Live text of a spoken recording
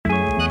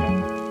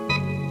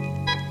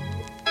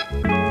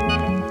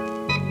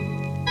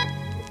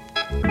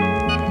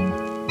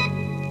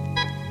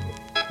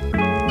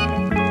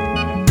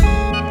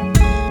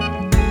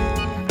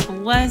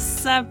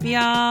What's up,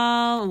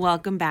 y'all?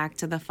 Welcome back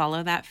to the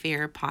Follow That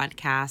Fear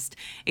podcast,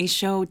 a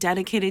show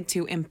dedicated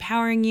to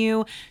empowering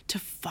you to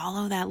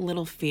follow that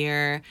little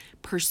fear,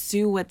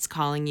 pursue what's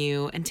calling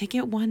you, and take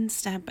it one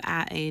step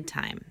at a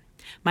time.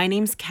 My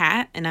name's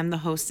Kat, and I'm the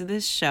host of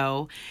this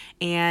show.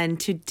 And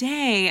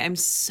today, I'm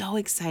so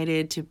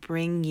excited to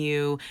bring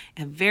you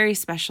a very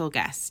special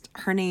guest.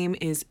 Her name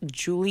is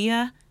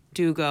Julia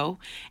Dugo,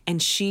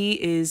 and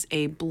she is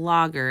a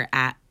blogger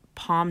at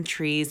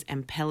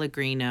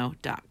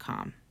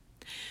palmtreesandpellegrino.com.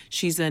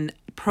 She's a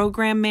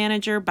program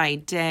manager by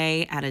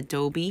day at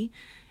Adobe,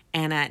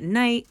 and at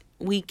night,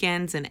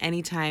 weekends, and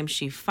anytime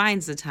she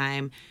finds the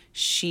time,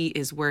 she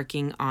is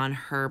working on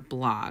her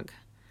blog.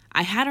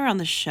 I had her on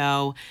the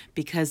show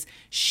because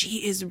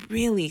she is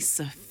really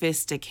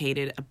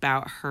sophisticated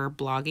about her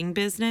blogging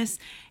business,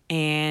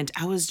 and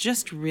I was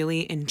just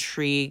really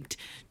intrigued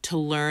to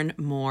learn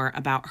more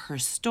about her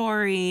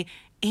story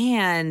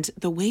and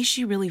the way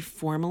she really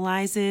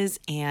formalizes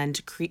and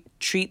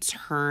treats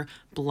her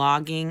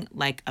blogging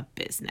like a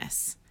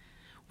business.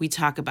 We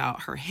talk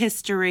about her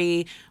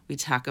history, we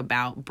talk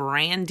about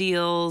brand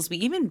deals, we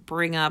even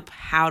bring up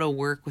how to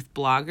work with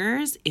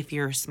bloggers if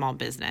you're a small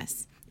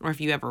business or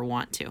if you ever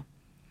want to.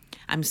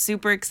 I'm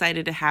super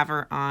excited to have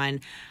her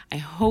on. I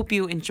hope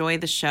you enjoy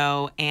the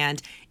show,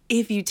 and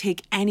if you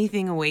take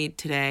anything away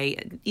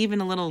today, even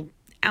a little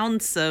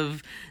ounce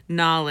of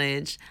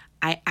knowledge,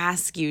 I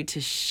ask you to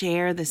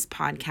share this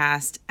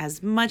podcast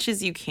as much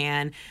as you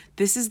can.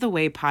 This is the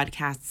way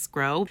podcasts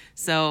grow.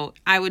 So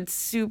I would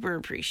super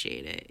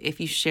appreciate it if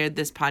you shared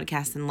this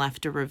podcast and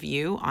left a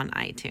review on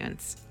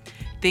iTunes.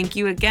 Thank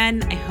you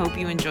again. I hope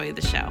you enjoy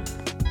the show.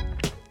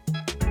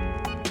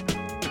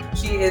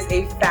 She is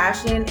a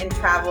fashion and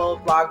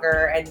travel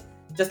blogger and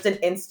just an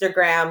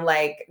Instagram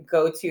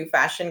go-to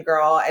fashion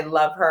girl. I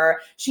love her.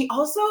 She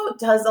also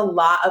does a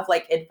lot of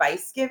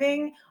advice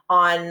giving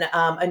on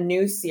a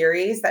new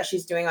series that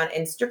she's doing on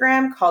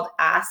Instagram called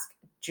Ask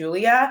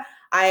Julia.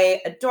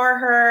 I adore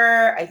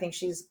her. I think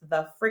she's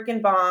the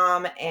freaking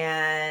bomb.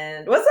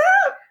 And what's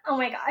up? Oh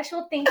my gosh.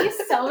 Well, thank you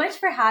so much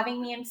for having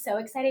me. I'm so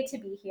excited to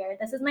be here.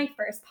 This is my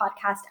first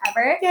podcast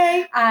ever.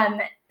 Yay.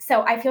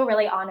 So I feel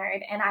really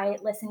honored, and I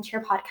listen to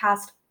your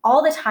podcast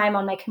all the time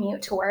on my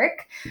commute to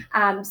work.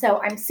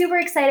 So I'm super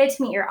excited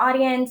to meet your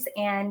audience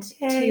and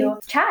to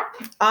chat.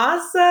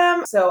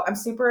 Awesome. So I'm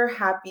super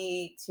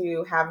happy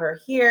to have her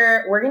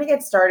here. We're going to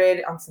get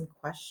started on some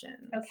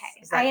questions.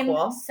 Okay. I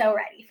am so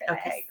ready for this.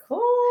 Okay,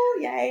 cool.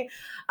 Yay.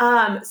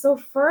 So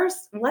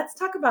first, let's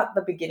talk about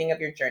the beginning of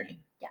your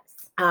journey. Yes.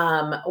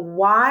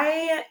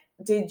 Why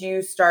did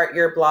you start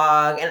your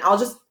blog? And I'll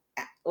just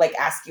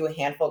ask you a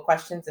handful of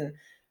questions and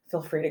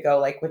feel free to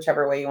go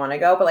whichever way you want to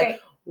go. But Great.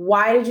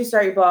 Why did you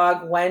start your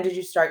blog? When did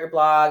you start your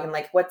blog? And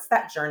what's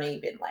that journey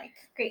been like?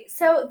 Great.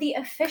 So the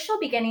official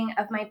beginning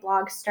of my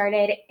blog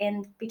started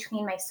in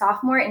between my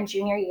sophomore and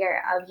junior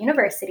year of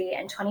university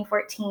in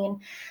 2014.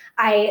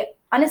 I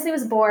honestly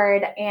was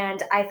bored,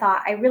 and I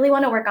thought, I really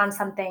want to work on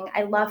something.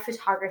 I love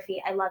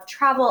photography. I love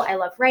travel. I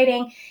love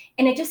writing.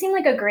 And it just seemed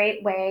like a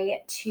great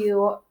way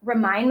to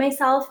remind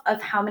myself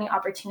of how many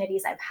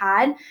opportunities I've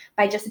had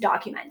by just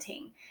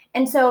documenting.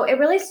 And so it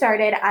really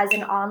started as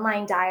an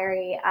online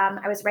diary.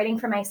 I was writing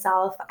for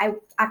myself. I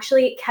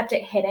actually kept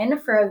it hidden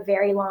for a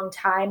very long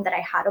time that I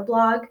had a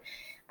blog.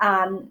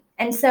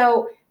 And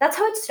so that's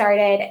how it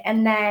started.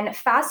 And then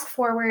fast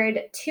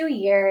forward 2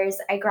 years,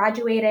 I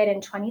graduated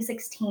in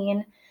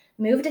 2016,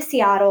 moved to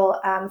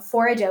Seattle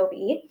for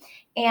Adobe,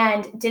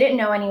 and didn't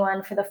know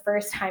anyone for the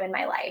first time in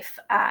my life.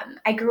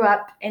 I grew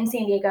up in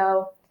San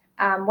Diego.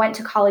 Went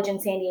to college in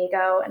San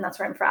Diego, and that's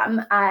where I'm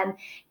from.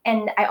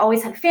 And I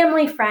always had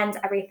family, friends,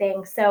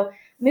 everything. So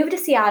moved to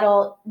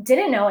Seattle,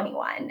 didn't know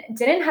anyone,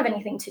 didn't have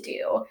anything to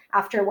do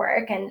after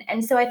work.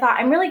 And so I thought,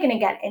 I'm really going to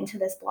get into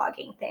this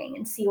blogging thing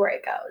and see where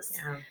it goes.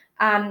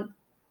 Yeah.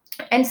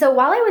 And so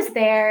while I was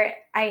there,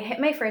 I hit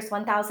my first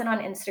 1,000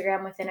 on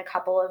Instagram within a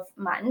couple of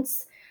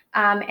months.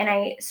 And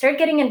I started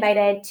getting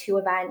invited to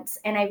events,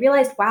 and I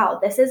realized, wow,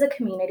 this is a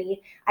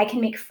community. I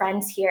can make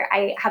friends here.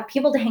 I have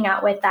people to hang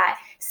out with that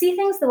see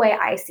things the way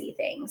I see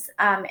things.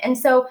 And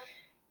so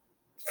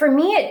for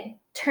me, it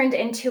turned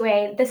into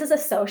this is a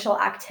social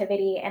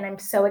activity, and I'm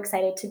so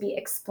excited to be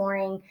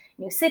exploring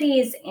new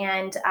cities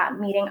and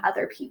meeting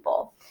other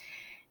people.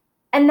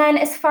 And then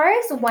as far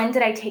as when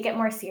did I take it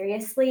more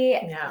seriously,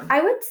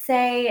 I would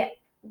say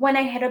when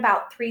I hit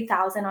about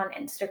 3,000 on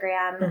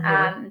Instagram.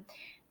 Mm-hmm.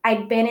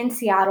 I'd been in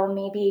Seattle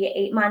maybe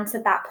 8 months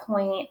at that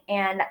point,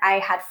 and I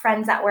had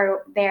friends that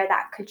were there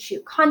that could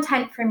shoot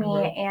content for me,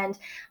 mm-hmm. and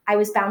I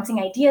was bouncing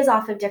ideas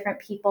off of different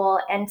people.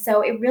 And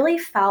so it really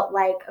felt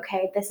like,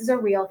 okay, this is a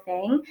real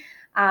thing.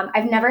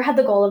 I've never had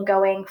the goal of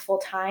going full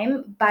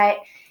time, but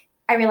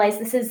I realized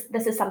this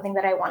is something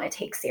that I want to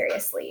take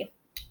seriously.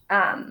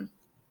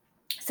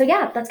 So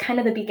yeah, that's kind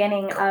of the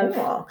beginning of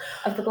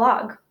the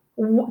blog.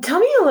 Tell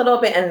me a little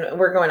bit, and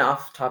we're going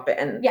off topic,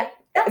 and yeah.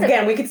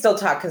 Again, we could still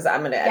talk because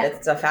I'm going to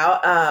edit stuff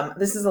out.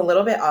 This is a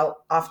little bit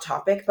off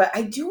topic, but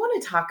I do want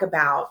to talk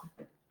about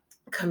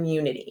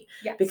community.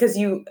 Yes. Because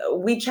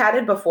we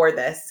chatted before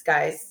this,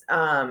 guys,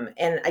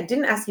 and I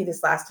didn't ask you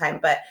this last time,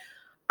 but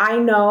I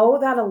know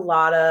that a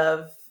lot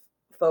of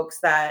folks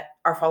that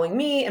are following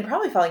me and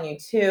probably following you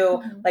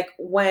too, like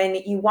when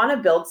you want to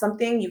build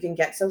something, you can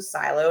get so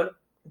siloed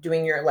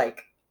doing your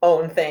like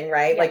own thing,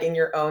 right? Yeah. Like in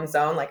your own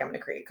zone, like I'm going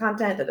to create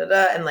content,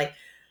 and like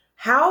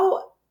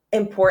how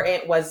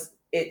important was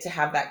it to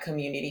have that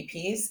community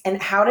piece, and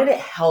how did it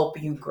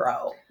help you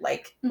grow?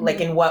 Like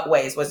in what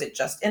ways? Was it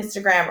just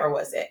Instagram, or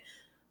was it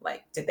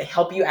like, did they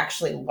help you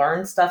actually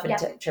learn stuff and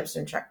tips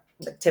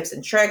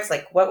and tricks?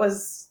 Like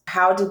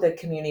how did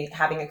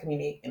having a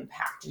community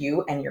impact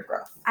you and your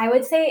growth? I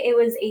would say it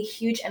was a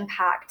huge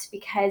impact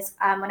because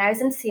when I was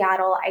in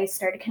Seattle, I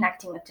started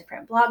connecting with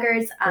different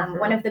bloggers.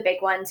 One of the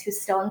big ones who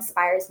still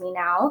inspires me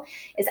now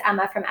is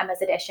Emma from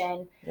Emma's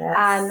Edition.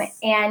 Yes.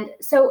 And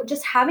so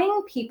just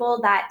having people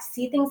that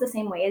see things the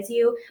same way as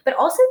you, but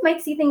also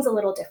might see things a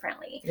little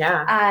differently.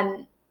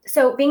 Yeah.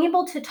 So being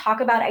able to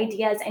talk about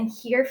ideas and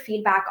hear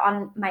feedback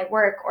on my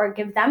work, or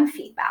give them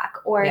feedback,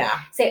 or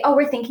say, oh,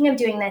 we're thinking of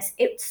doing this.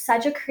 It's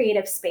such a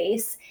creative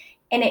space,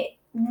 and it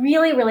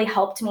really, really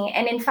helped me.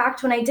 And in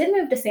fact, when I did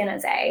move to San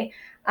Jose,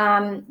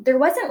 there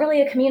wasn't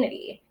really a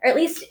community, or at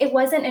least it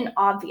wasn't an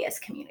obvious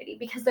community,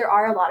 because there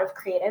are a lot of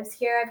creatives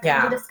here I've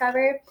come to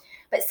discover.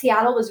 But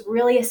Seattle was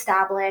really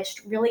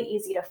established, really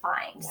easy to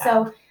find. Yeah.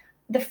 So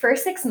the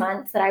first 6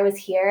 months that I was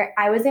here,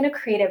 I was in a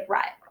creative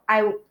rut.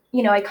 I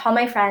call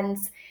my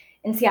friends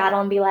in Seattle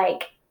and be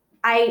like,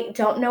 I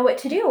don't know what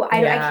to do.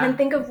 I can't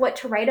think of what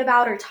to write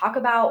about or talk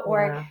about,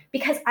 or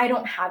because I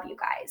don't have you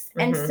guys.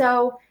 And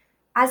so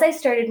as I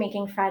started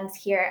making friends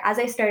here, as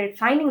I started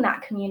finding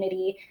that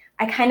community,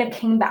 I kind of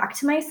came back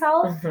to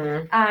myself.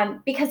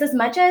 Because as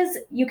much as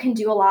you can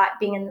do a lot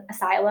being in a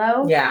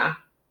silo,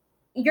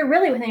 you're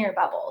really within your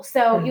bubble.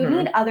 So you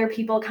need other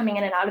people coming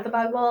in and out of the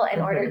bubble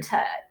in order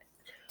to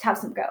have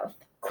some growth.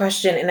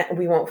 Question, and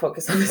we won't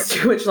focus on this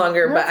too much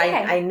longer, but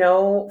I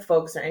know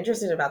folks are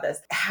interested about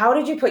this. How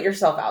did you put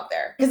yourself out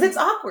there? Because it's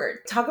awkward.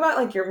 Talk about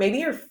like maybe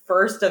your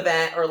first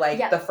event, or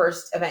like the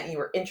first event you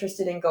were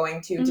interested in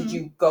going to. Did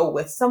you go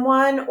with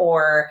someone,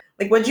 or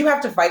like what did you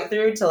have to fight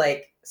through to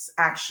like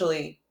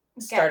actually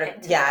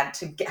start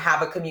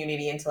have a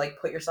community and to like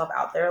put yourself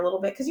out there a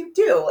little bit? Because you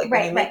do, like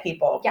when you meet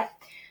people. Yeah.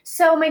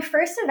 So my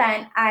first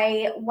event,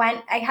 I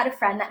had a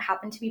friend that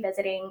happened to be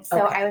visiting. So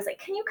I was like,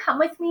 can you come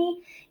with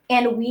me?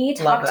 And we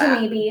talked to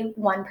maybe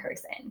one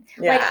person.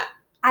 Yeah. Like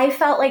I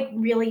felt like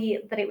really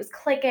that it was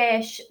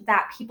cliquish,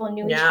 that people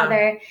knew each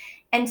other.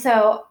 And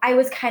so I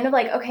was kind of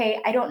like,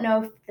 okay, I don't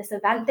know if this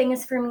event thing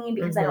is for me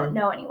because I don't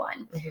know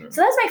anyone.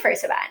 So that's my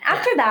first event.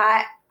 After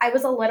that, I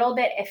was a little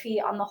bit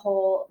iffy on the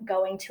whole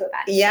going to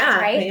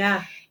events. Right?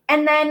 Yeah.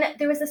 And then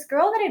there was this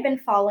girl that had been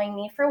following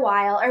me for a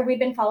while, or we'd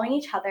been following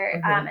each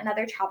other,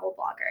 another travel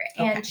blogger.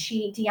 And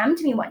she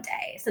DM'd me one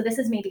day. So this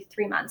is maybe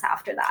 3 months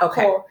after that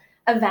whole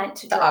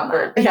event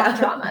drama. Not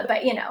drama,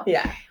 but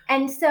Yeah.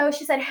 And so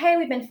she said, hey,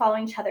 we've been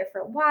following each other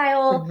for a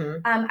while.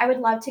 I would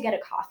love to get a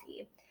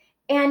coffee.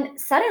 And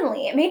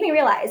suddenly it made me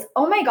realize,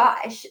 oh my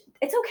gosh,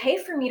 it's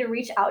okay for me to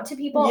reach out to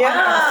people on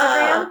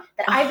Instagram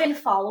that I've been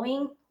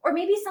following, or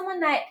maybe someone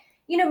that,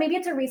 maybe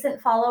it's a recent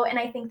follow and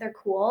I think they're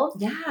cool.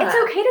 Yeah. It's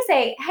okay to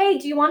say, hey,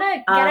 do you want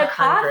to get a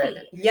coffee?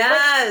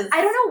 Yes. Like,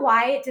 I don't know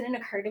why it didn't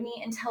occur to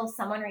me until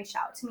someone reached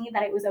out to me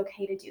that it was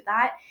okay to do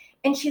that.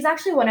 And she's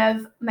actually one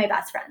of my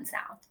best friends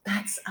now.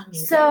 That's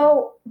amazing.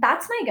 So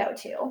that's my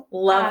go-to.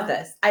 Love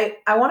this. I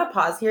want to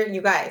pause here.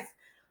 You guys,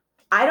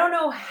 I don't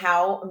know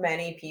how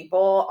many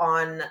people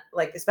on,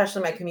 like,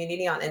 especially my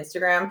community on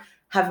Instagram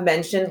have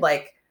mentioned,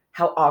 like,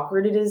 how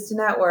awkward it is to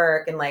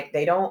network, and, like,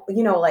 they don't,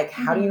 like,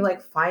 how do you,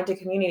 like, find a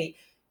community?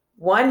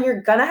 One,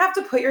 you're going to have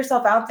to put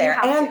yourself out there.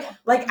 And,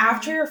 like,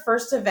 after your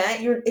first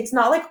event, it's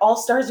not like all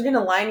stars are going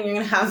to align and you're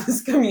going to have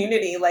this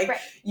community. Like,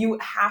 you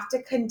have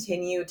to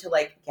continue to,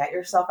 like, get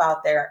yourself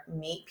out there,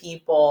 meet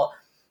people.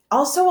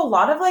 Also, a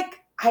lot of,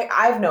 like,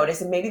 I've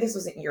noticed, and maybe this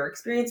wasn't your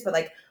experience, but,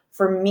 like,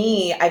 for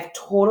me, I've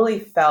totally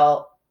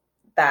felt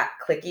that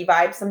clicky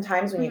vibe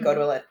sometimes when you go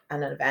to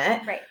an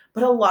event. Right.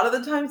 But a lot of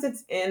the times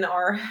it's in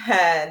our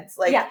heads.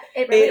 Like,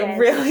 it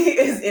really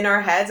is in our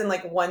heads. And,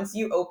 like, once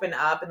you open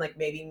up and, like,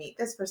 maybe meet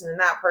this person and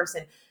that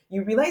person,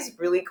 you realize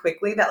really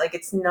quickly that, like,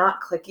 it's not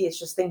clicky. It's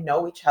just they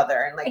know each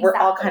other. And, like, we're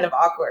all kind of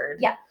awkward.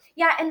 Yeah.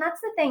 Yeah, and that's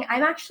the thing.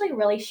 I'm actually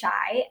really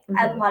shy.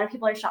 A lot of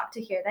people are shocked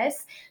to hear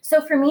this. So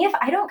for me, if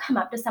I don't come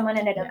up to someone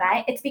at an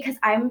event, it's because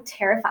I'm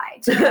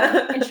terrified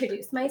to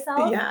introduce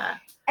myself. Yeah.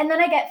 And then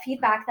I get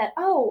feedback that,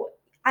 oh,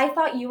 I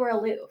thought you were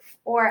aloof,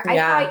 or I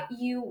thought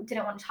you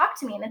didn't want to talk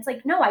to me. And it's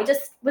like, no, I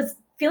just was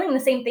feeling the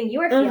same thing you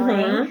were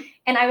feeling.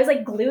 And I was,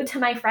 like, glued to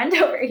my friend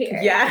over here.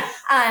 Yeah.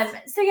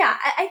 So yeah,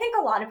 I think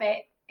a lot of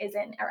it is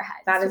in our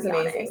heads. That is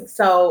amazing.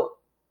 So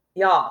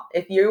y'all,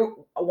 if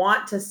you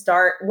want to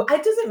start,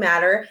 it doesn't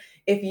matter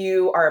if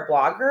you are a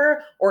blogger,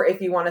 or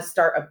if you want to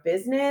start a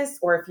business,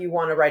 or if you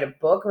want to write a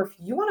book, or if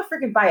you want to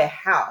freaking buy a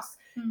house.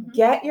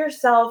 Get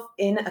yourself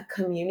in a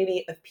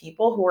community of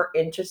people who are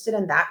interested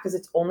in that, because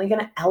it's only going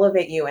to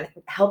elevate you and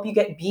help you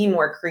be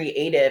more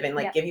creative and,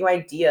 like, give you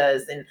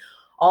ideas and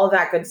all of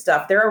that good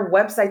stuff. There are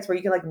websites where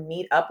you can like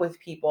meet up with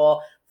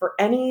people for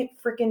any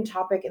freaking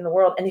topic in the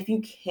world. And if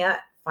you can't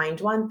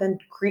find one, then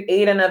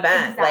create an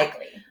event.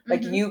 Exactly.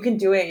 Like you can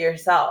do it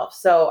yourself.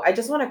 So I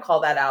just want to call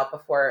that out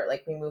before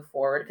like we move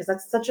forward, because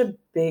that's such a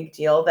big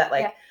deal that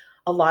like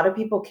a lot of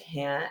people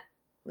can't,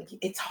 like,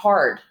 it's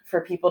hard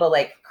for people to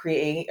like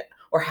create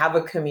or have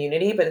a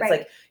community, but it's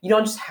like, you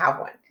don't just have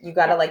one. You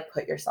got to like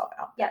put yourself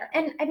out there.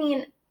 And I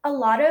mean, a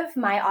lot of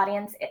my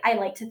audience, I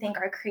like to think,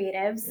 are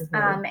creatives.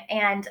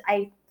 And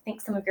I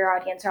think some of your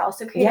audience are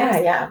also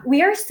creatives. Yeah.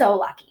 We are so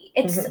lucky.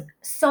 It's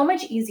so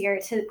much easier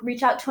to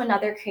reach out to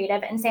another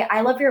creative and say,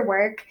 I love your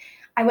work.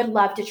 I would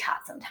love to chat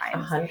sometime.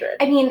 100.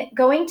 I mean,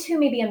 going to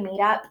maybe a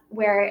meetup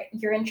where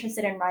you're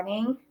interested in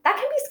running, that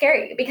can be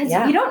scary because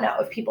you don't know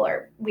if people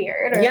are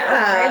weird or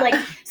whatever. Like,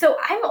 so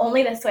I'm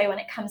only this way when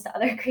it comes to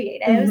other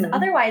creatives.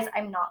 Otherwise,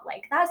 I'm not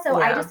like that.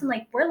 So I just am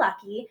like, we're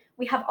lucky.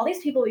 We have all these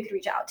people we could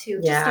reach out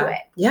to. Just do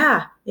it.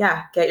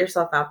 Yeah. Get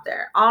yourself out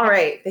there. All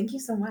right. Thank you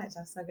so much.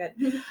 That's so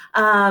good.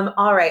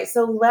 All right.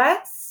 So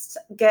let's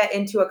get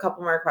into a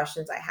couple more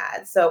questions I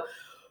had. So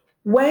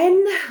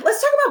let's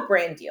talk about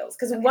brand deals.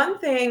 Because one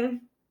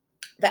thing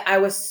that I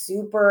was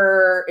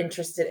super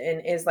interested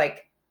in is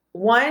like,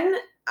 one,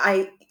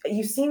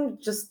 you seem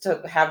just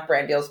to have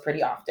brand deals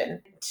pretty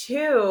often.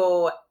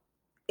 Two,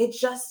 it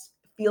just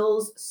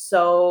feels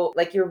so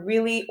like you're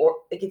really,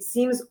 like it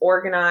seems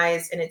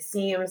organized and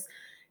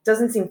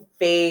doesn't seem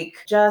fake,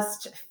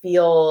 just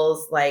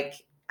feels like,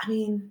 I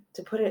mean,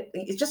 to put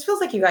it just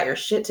feels like you got your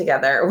shit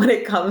together when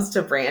it comes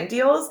to brand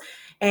deals.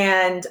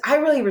 And I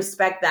really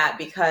respect that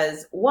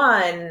because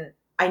one,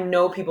 I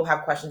know people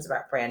have questions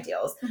about brand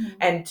deals.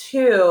 And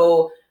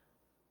two,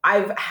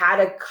 I've had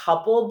a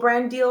couple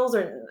brand deals,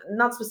 or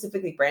not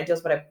specifically brand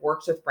deals, but I've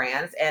worked with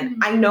brands. And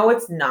I know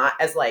it's not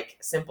as like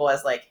simple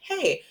as like,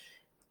 hey,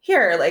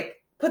 here,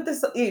 like put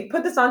this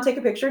on, take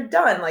a picture,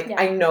 done. Like,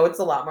 I know it's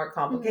a lot more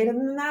complicated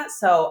than that.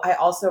 So I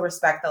also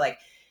respect that, like,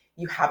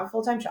 you have a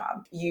full-time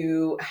job,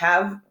 you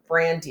have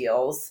brand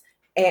deals,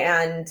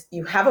 and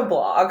you have a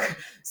blog.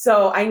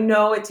 So I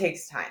know it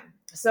takes time.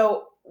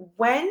 So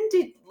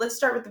let's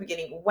start with the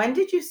beginning. When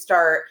did you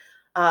start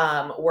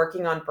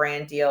working on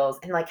brand deals,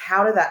 and like,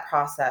 how did that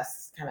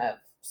process kind of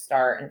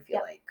start and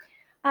feel like?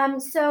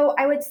 So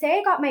I would say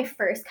I got my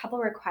first couple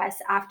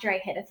requests after I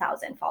hit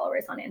 1,000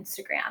 followers on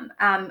Instagram.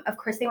 Of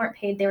course, they weren't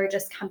paid. They were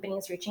just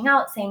companies reaching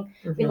out saying,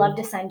 we'd love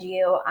to send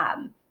you,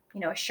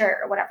 a shirt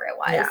or whatever it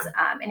was,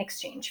 in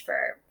exchange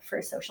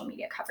for social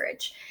media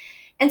coverage.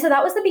 And so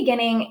that was the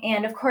beginning.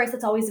 And of course,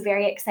 it's always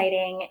very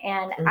exciting.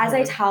 And as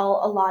I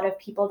tell a lot of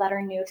people that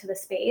are new to the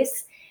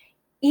space,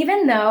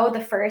 even though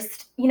the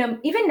first,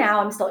 even now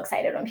I'm still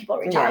excited when people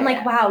reach out. I'm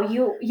like, wow,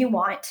 you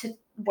want to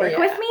work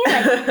with me?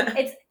 Like,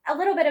 it's a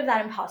little bit of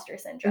that imposter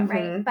syndrome,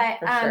 right?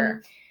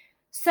 But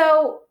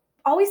so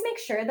always make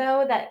sure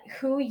though that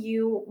who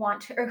you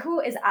want to, or who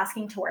is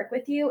asking to work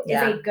with you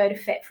is a good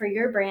fit for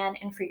your brand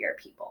and for your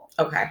people.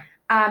 Okay.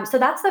 So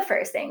that's the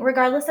first thing,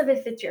 regardless of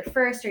if it's your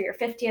first or your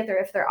 50th, or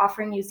if they're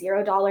offering you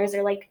 $0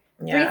 or like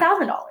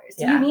 $3,000.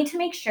 You need to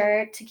make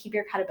sure to keep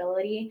your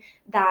credibility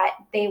that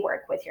they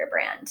work with your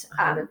brand.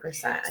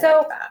 100%. So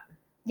like that.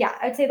 Yeah,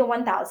 I'd say the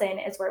 1,000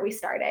 is where we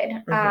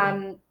started.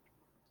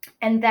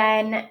 And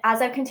then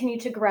as I've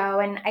continued to grow,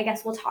 and I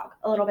guess we'll talk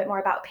a little bit more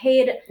about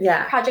paid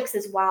projects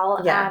as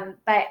well.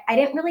 But I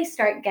didn't really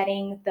start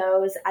getting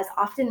those as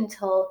often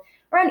until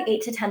around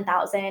 8,000 to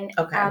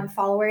 10,000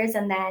 followers.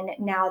 And then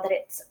now that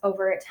it's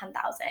over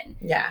 10,000,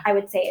 I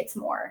would say it's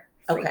more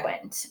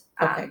frequent.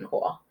 Okay,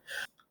 cool.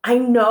 I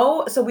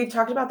know, so we've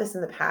talked about this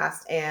in the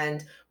past,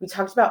 and we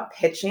talked about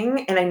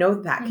pitching, and I know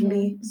that can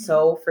be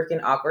so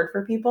freaking awkward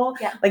for people.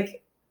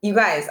 Like, you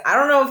guys, I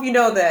don't know if you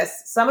know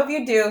this. Some of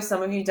you do,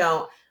 some of you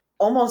don't.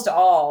 Almost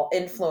all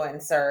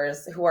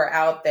influencers who are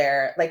out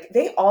there, like,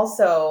 they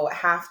also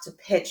have to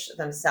pitch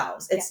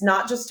themselves. It's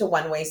not just a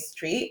one-way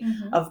street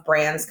of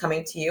brands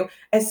coming to you,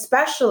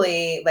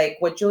 especially like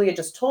what Julia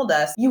just told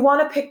us. You want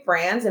to pick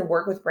brands and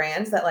work with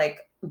brands that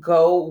like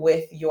go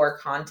with your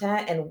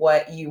content and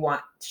what you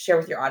want to share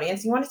with your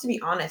audience. You want it to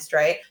be honest,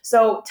 right?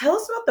 So tell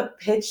us about the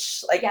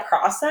pitch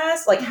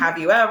process. Like, have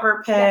you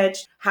ever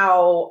pitched?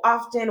 How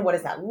often? What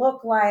does that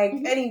look like?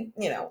 Anywhere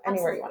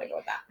you want to go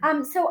with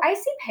that. So I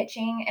see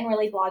pitching and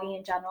really blogging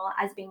in general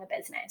as being a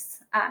business.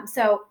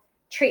 So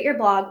treat your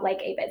blog like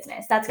a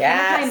business. That's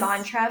kind of my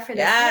mantra for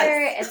this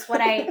year. It's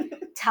what I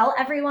tell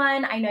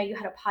everyone. I know you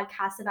had a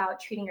podcast about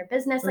treating your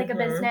business like a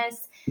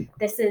business.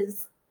 This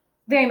is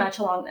very much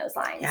along those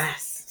lines.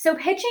 So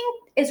pitching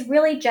is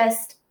really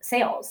just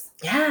sales.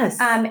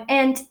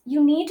 And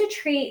you need to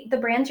treat the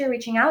brands you're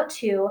reaching out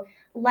to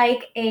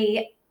like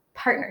a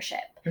partnership.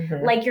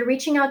 Like, you're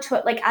reaching out to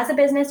it, like, as a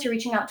business, you're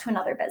reaching out to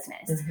another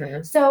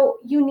business. So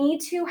you need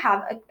to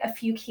have a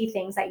few key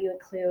things that you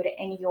include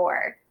in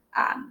your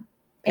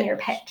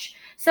pitch.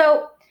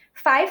 So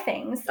 5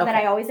 things that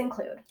I always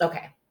include.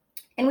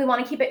 And we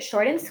want to keep it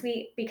short and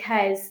sweet,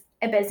 because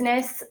a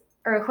business,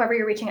 or whoever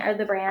you're reaching out, or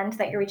the brand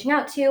that you're reaching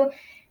out to,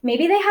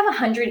 maybe they have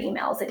 100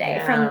 emails a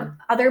day from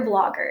other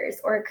bloggers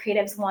or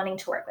creatives wanting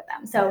to work with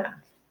them. So,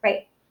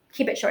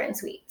 keep it short and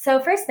sweet. So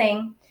first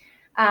thing,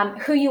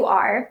 who you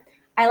are.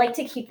 I like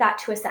to keep that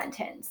to a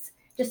sentence.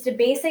 Just a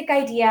basic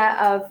idea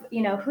of,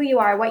 who you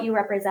are, what you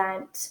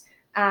represent.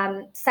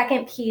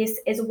 Second piece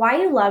is why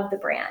you love the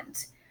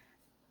brand.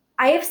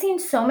 I have seen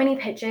so many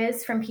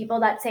pitches from people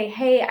that say,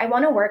 hey, I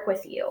want to work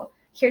with you.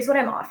 Here's what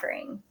I'm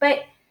offering. But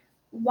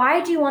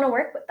why do you want to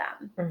work with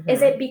them? Mm-hmm.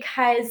 Is it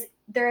because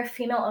they're a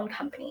female-owned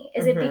company?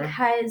 Is Mm-hmm. it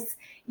because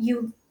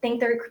you think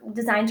their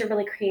designs are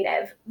really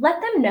creative?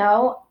 Let them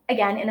know,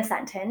 again, in a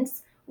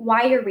sentence,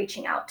 why you're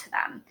reaching out to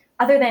them,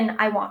 other than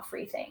I want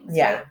free things.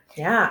 Yeah. Right?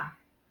 Yeah.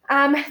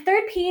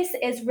 Third piece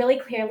is really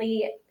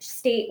clearly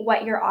state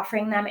what you're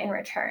offering them in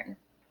return.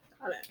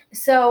 Got it.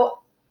 So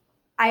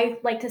I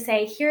like to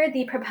say, here are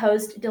the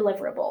proposed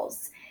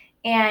deliverables.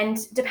 And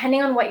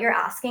depending on what you're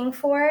asking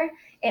for,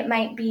 it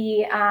might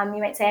be, you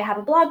might say, I have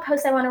a blog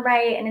post I want to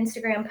write, an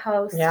Instagram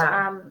post,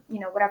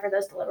 whatever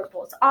those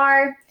deliverables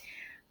are.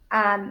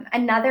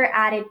 Another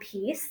added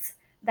piece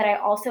that I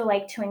also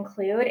like to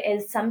include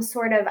is some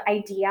sort of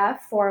idea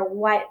for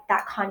what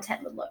that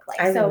content would look like.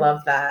 I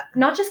love that.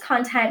 Not just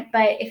content,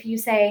 but if you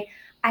say,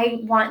 I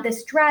want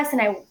this dress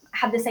and I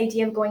have this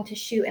idea of going to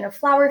shoot in a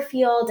flower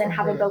field and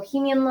have a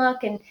bohemian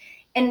look,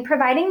 and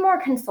providing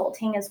more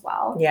consulting as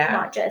well. Yeah.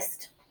 Not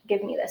just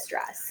give me this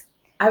dress.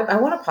 I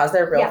want to pause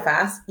there real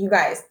fast. You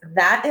guys,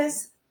 that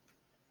is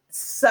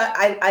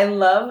I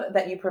love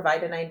that you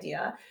provide an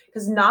idea,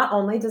 because not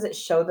only does it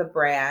show the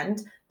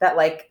brand that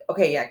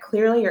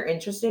clearly you're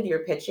interested,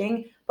 you're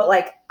pitching,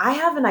 but I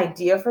have an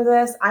idea for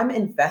this. I'm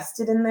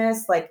invested in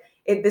this.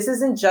 This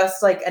isn't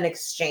just an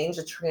exchange,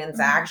 a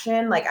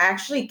transaction. I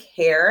actually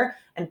care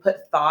and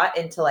put thought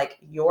into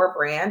your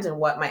brand and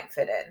what might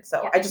fit in.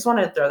 So I just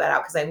wanted to throw that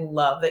out because I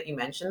love that you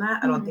mentioned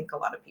that. I don't think a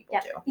lot of people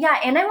do. Yeah.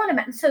 And I want to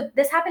mention, so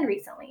this happened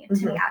recently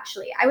to me,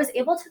 actually. I was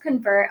able to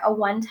convert a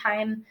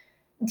one-time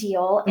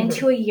deal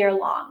into a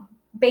year-long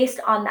based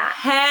on that.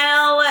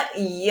 Hell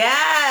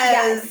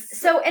yes.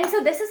 So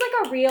this is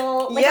a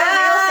real thing.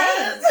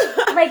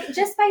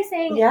 Just by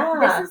saying,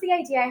 this is the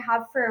idea I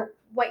have for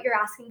what you're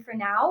asking for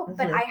now,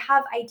 but I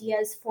have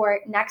ideas for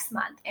next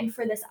month and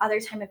for this other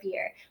time of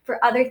year,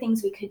 for other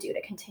things we could do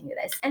to continue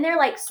this. And they're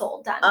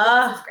sold, done.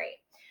 This is great.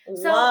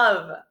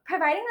 So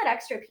providing that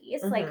extra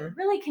piece,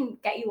 really can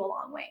get you a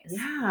long ways.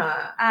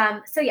 Yeah.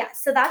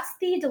 So that's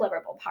the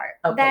deliverable part.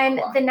 Okay, then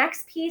cool. The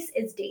next piece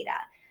is data.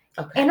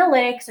 Okay.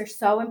 Analytics are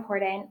so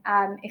important.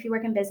 If you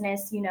work in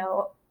business,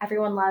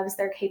 everyone loves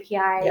their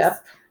KPIs.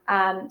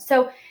 Yep.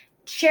 So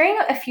sharing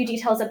a few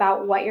details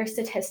about what your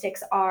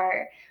statistics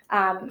are,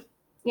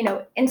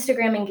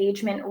 Instagram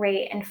engagement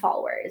rate and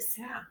followers,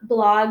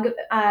 blog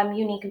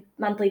unique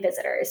monthly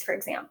visitors, for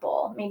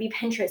example, maybe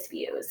Pinterest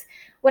views,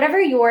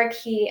 whatever your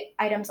key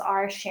items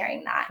are,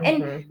 sharing that.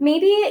 And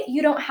maybe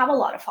you don't have a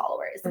lot of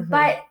followers,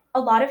 but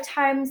a lot of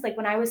times,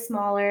 when I was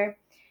smaller,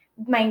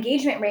 my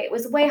engagement rate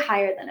was way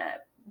higher than a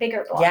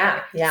bigger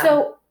blogger. Yeah.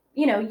 So,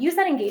 use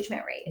that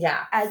engagement rate.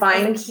 Yeah. As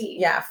a key.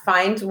 Yeah.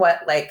 Find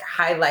what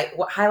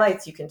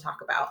highlights you can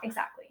talk about.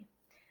 Exactly.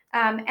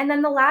 And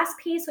then the last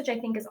piece, which I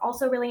think is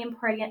also really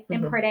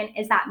important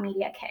is that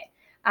media kit,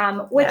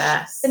 which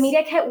the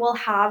media kit will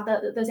have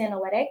those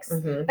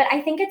analytics, but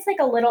I think it's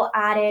a little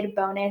added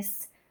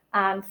bonus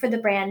for the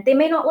brand. They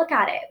may not look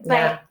at it,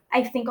 but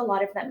I think a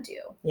lot of them do.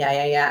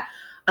 Yeah.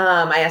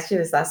 I asked you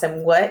this last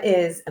time. What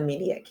is a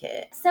media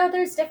kit? So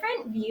there's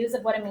different views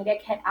of what a media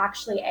kit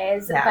actually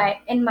is, but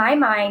in my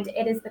mind,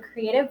 it is the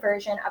creative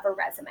version of a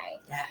resume.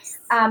 Yes.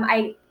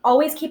 I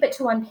always keep it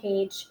to one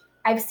page.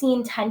 I've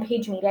seen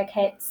 10-page media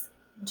kits.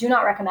 Do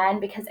not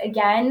recommend, because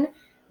again,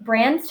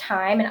 brands'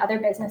 time and other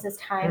businesses'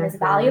 time is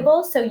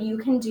valuable. So you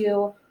can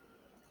do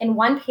in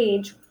one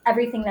page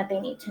everything that they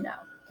need to know.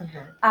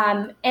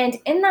 And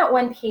in that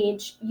one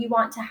page, you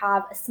want to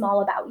have a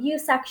small about you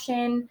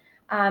section.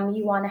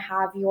 You want to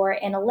have your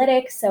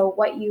analytics, so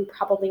what you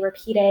probably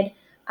repeated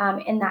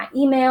in that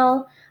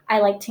email. I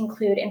like to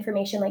include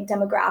information like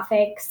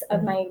demographics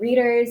of my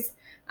readers,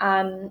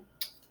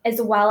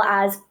 as well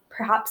as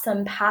perhaps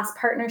some past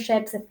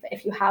partnerships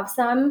if you have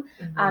some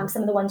of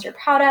the ones you're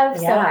proud of.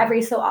 So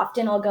every so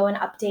often I'll go and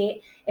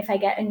update if I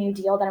get a new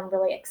deal that I'm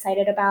really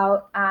excited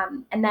about.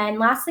 And then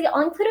lastly,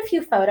 I'll include a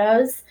few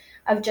photos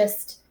of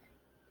just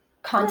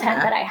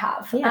content that I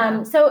have.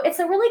 So it's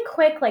a really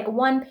quick,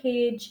 one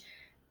page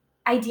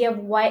idea of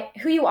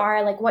who you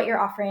are, what you're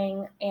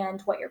offering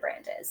and what your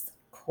brand is.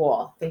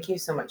 Cool. Thank you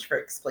so much for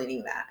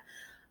explaining that.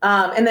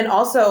 And then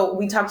also,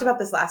 we talked about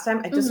this last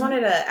time. I just wanted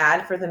to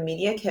add for the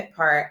media kit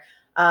part,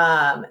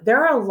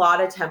 there are a lot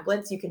of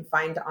templates you can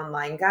find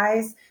online,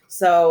 guys.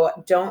 So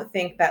don't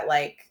think that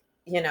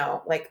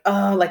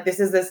this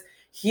is this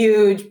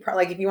huge,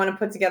 if you want to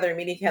put together a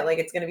media kit,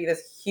 it's going to be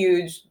this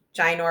huge,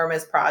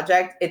 ginormous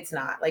project. It's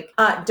not.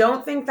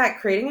 Don't think that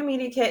creating a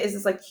media kit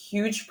is this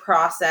huge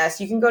process.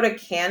 You can go to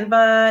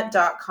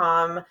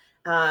canva.com.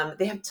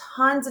 They have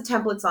tons of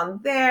templates on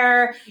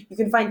there. You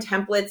can find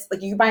templates,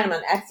 you can buy them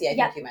on Etsy, I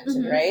think you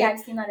mentioned, right? Yeah, I've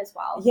seen that as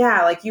well.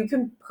 Yeah, you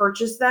can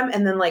purchase them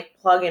and then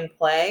plug and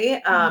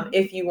play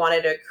if you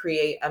wanted to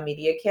create a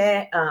media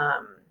kit.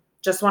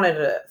 just wanted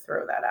to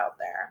throw that out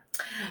there.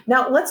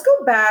 Now, let's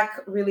go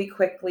back really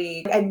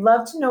quickly. I'd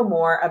love to know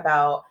more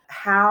about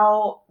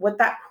what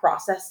that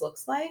process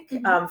looks like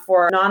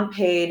for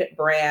non-paid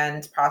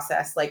brand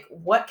process. Like,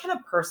 what can a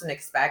person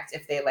expect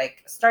if they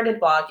like started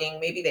blogging?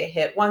 Maybe they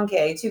hit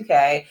 1K,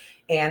 2K,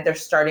 and they're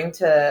starting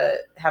to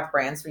have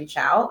brands reach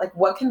out. Like,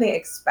 what can they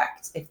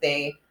expect if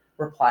they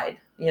replied,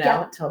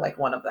 to like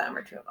one of them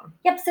or two of them?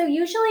 Yep. So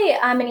usually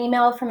an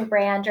email from a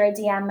brand or a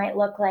DM might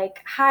look like,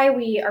 hi,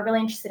 we are really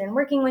interested in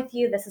working with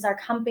you. This is our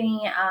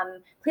company.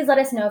 Please let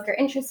us know if you're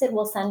interested.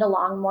 We'll send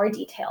along more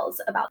details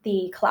about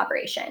the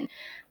collaboration.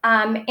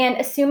 And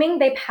assuming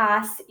they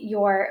pass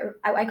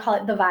I call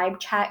it the vibe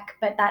check,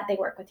 but that they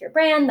work with your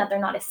brand, that they're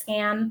not a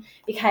scam,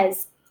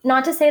 because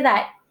not to say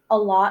that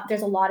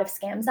there's a lot of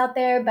scams out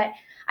there, but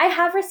I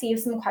have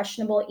received some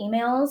questionable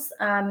emails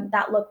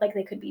that look like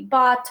they could be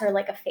bots or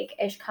like a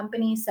fake-ish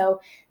company. So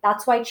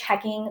that's why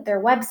checking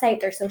their website,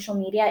 their social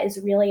media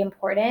is really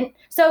important.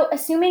 So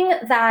assuming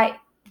that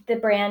the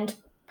brand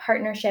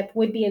partnership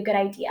would be a good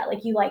idea,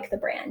 like you like the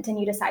brand and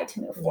you decide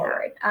to move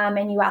forward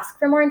and you ask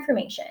for more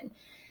information,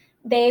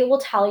 they will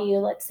tell you,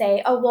 let's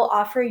say, oh, we'll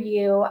offer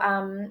you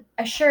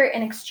a shirt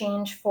in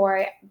exchange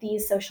for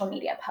these social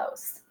media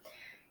posts.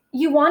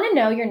 You want to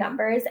know your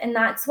numbers. And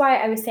that's why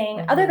I was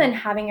saying, other than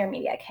having your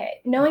media kit,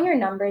 knowing your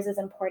numbers is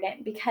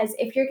important, because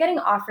if you're getting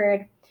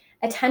offered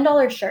a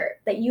 $10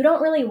 shirt that you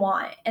don't really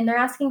want, and they're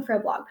asking for a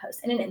blog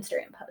post and an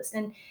Instagram post,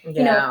 and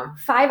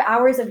 5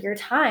 hours of your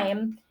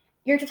time's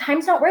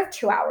not worth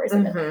 2 hours,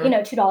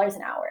 $2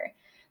 an hour.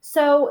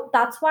 So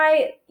that's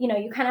why, you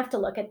kind of have to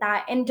look at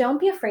that, and don't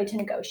be afraid to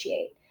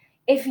negotiate.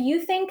 If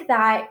you think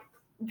that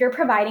you're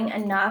providing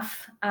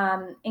enough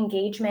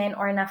engagement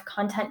or enough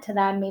content to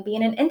them, maybe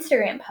in an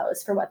Instagram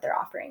post for what they're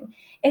offering,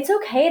 it's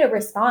okay to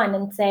respond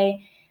and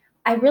say,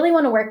 I really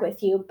want to work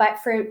with you, but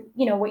for,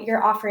 what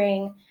you're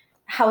offering,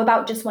 how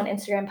about just one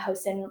Instagram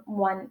post and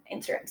one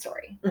Instagram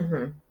story?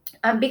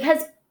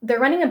 Because they're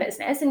running a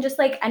business, and just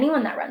like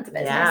anyone that runs a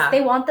business,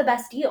 they want the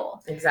best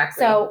deal.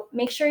 Exactly. So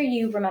make sure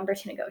you remember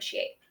to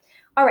negotiate.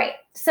 All right.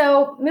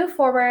 So move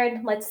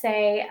forward. Let's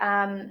say,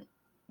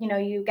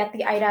 you get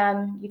the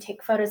item, you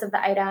take photos of the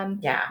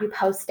item, you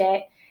post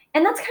it,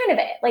 and that's kind of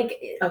it.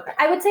 Like,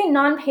 I would say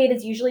non-paid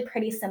is usually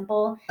pretty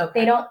simple.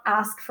 They don't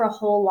ask for a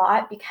whole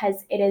lot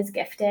because it is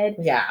gifted.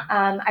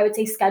 I would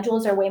say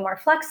schedules are way more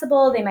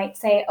flexible. They might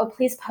say, oh,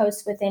 please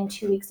post within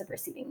 2 weeks of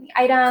receiving the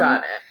item.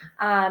 Got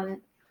it.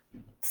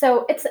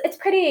 So it's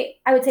pretty,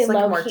 I would say,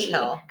 like low key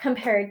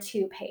compared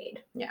to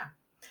paid. Yeah.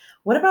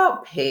 What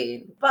about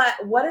paid? But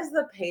what does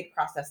the paid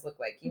process look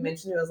like? You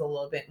mentioned it was a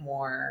little bit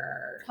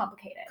more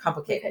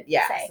complicated.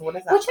 Yeah. So what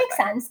does that Which makes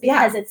sense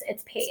because it's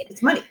paid.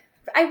 It's money.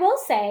 I will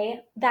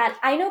say that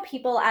I know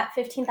people at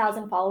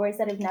 15,000 followers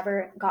that have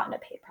never gotten a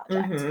paid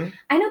project.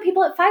 I know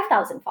people at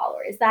 5,000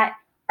 followers that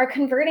are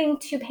converting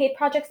to paid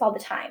projects all the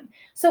time.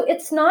 So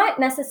it's not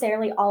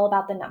necessarily all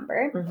about the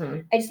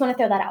number. I just want to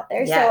throw that out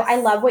there. Yes. So I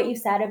love what you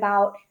said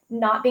about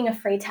not being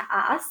afraid to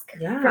ask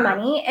for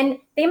money. And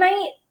they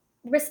might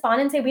respond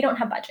and say, we don't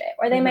have budget,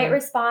 or they might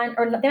respond,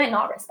 or they might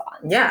not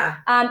respond.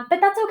 But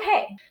that's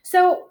okay.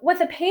 So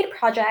with a paid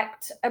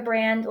project, a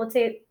brand, let's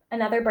say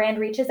another brand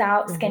reaches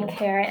out,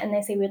 skincare, and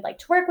they say, we'd like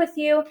to work with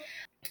you.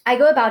 I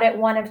go about it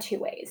one of two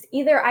ways.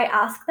 Either I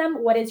ask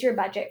them, what is your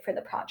budget for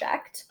the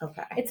project?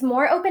 It's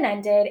more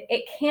open-ended.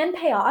 It can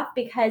pay off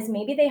because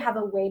maybe they have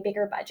a way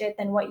bigger budget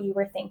than what you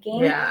were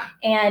thinking.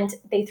 And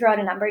they throw out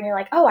a number and you're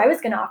like, oh, I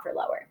was going to offer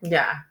lower.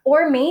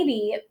 Or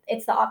maybe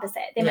it's the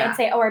opposite. They might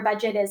say, oh, our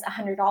budget is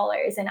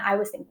 $100 and I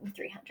was thinking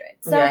 $300.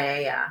 So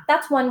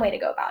that's one way to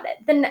go about it.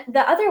 Then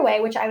the other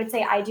way, which I would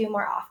say I do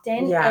more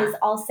often, is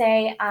I'll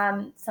say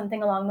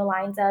something along the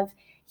lines of,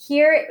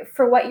 here,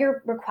 for what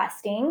you're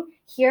requesting,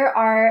 here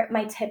are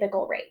my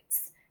typical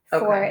rates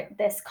for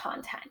this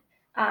content.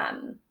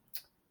 And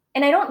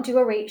I don't do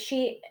a rate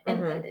sheet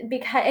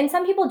and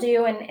some people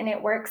do and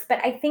it works, but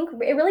I think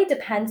it really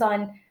depends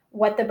on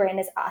what the brand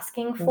is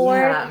asking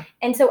for.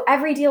 And so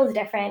every deal is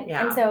different.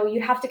 And so you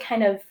have to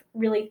kind of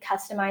really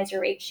customize your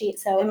rate sheet.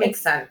 So it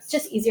makes sense. It's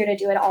just easier to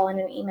do it all in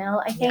an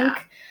email, I think.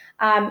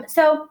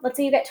 So let's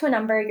say you get to a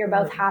number, you're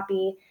both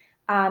happy.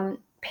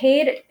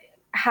 Paid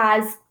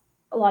has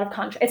a lot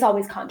of it's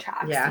always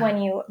contracts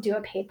when you do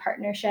a paid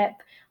partnership.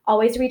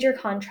 Always read your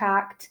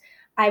contract.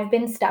 I've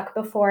been stuck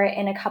before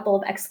in a couple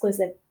of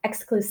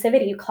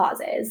exclusivity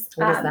clauses.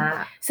 What is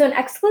that? So an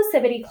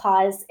exclusivity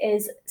clause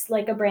is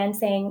like a brand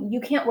saying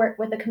you can't work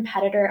with a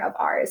competitor of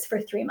ours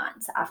for 3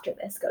 months after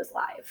this goes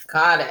live.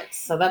 Got it.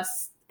 So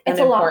that's an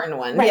important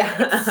one. Right.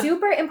 It's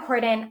super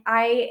important.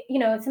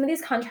 Some of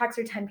these contracts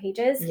are 10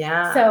 pages.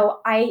 So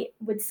I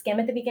would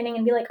skim at the beginning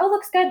and be like, oh,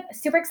 looks good.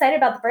 Super excited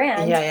about the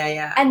brand.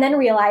 And then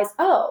realize,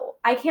 oh,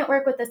 I can't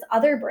work with this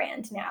other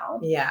brand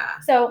now.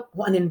 So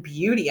and in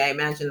beauty, I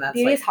imagine that's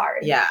beauty is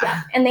hard.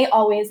 And they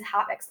always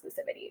have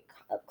exclusivity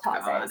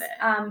clauses.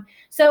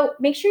 So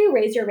make sure you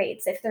raise your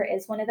rates if there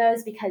is one of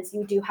those, because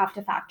you do have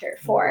to factor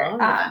for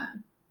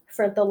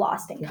for the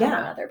lost income Yeah.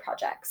 on other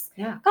projects.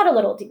 Yeah. Got a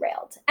little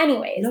derailed.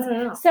 Anyways,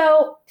 No.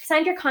 so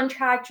signed your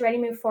contract, ready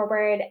to move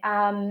forward.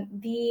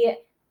 The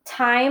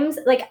times,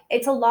 like,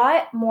 it's a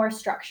lot more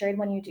structured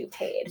when you do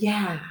paid.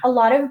 Yeah. A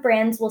lot of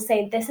brands will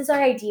say, this is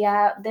our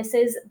idea. This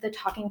is the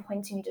talking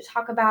points you need to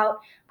talk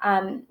about.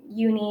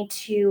 You need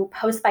to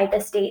post by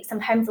this date.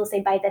 Sometimes they'll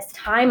say by this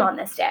time on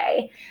this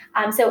day.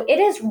 So it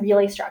is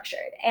really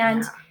structured.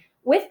 And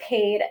with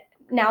paid,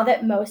 now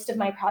that most of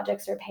my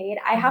projects are paid,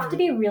 I have to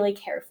be really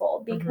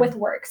careful with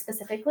work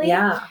specifically.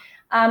 Yeah.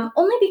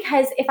 Only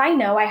because if I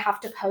know I have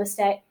to post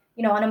it,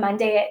 you know, on a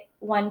Monday at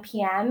 1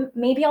 p.m.,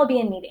 maybe I'll be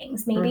in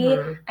meetings. Maybe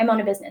I'm on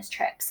a business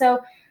trip.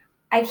 So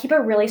I keep a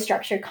really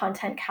structured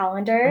content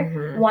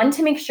calendar, one,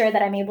 to make sure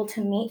that I'm able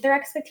to meet their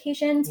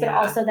expectations, but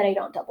also that I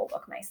don't double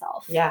book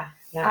myself. Yeah,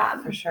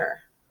 for sure.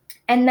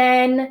 And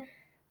then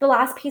the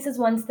last piece is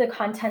once the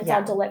content's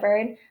all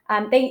delivered,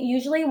 they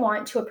usually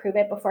want to approve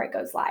it before it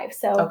goes live.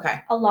 So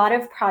a lot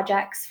of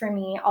projects for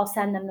me, I'll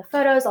send them the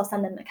photos, I'll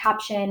send them the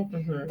caption,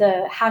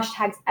 the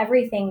hashtags,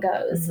 everything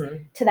goes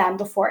to them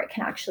before it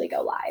can actually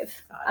go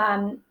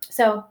live.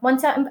 So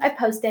once I've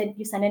posted,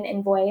 you send an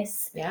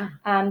invoice.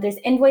 There's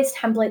invoice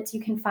templates you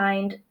can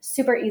find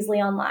super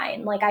easily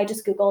online. Like I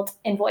just Googled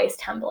invoice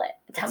template.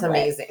 That's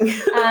amazing.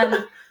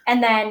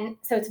 And then,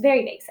 so it's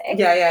very basic.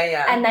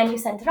 Yeah. And then you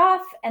send it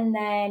off, and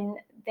then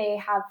they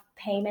have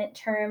payment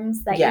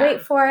terms that you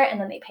wait for,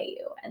 and then they pay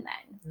you. And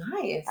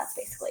then that's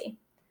basically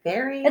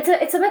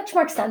it's a much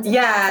more extensive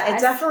process. It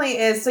definitely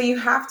is. So you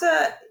have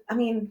to, I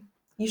mean,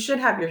 you should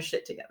have your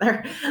shit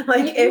together.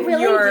 Like you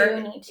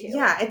really do need to.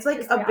 Yeah, it's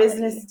like a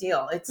business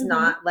deal. It's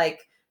not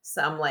like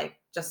some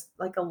just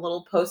like a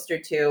little post or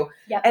two.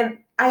 And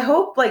I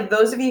hope like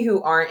those of you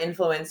who aren't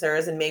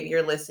influencers and maybe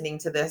you're listening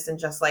to this and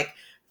just like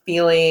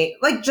feeling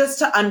like just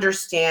to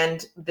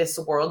understand this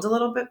world a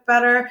little bit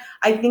better,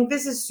 I think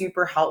this is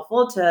super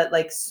helpful to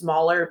like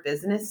smaller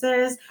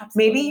businesses. Absolutely.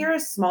 Maybe you're a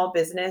small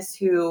business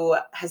who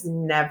has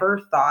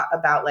never thought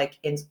about like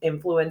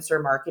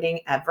influencer marketing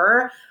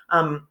ever,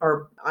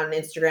 or on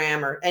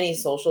Instagram or any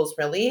socials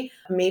really.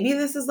 Maybe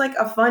this is like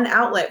a fun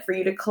outlet for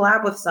you to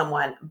collab with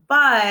someone,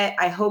 but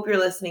I hope you're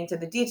listening to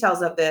the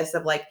details of this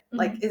of like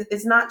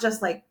it's not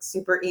just like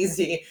super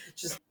easy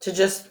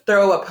just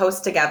throw a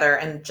post together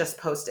and just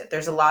post it.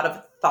 There's a lot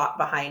of thought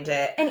behind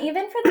it. And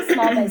even for the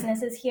small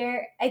businesses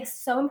here, it's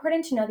so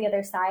important to know the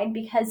other side,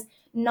 because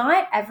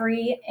not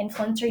every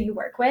influencer you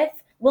work with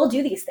will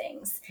do these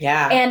things.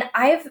 Yeah. And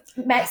I've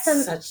met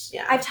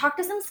I've talked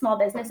to some small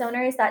business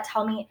owners that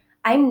tell me,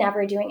 I'm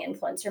never doing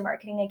influencer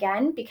marketing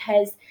again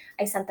because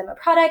I sent them a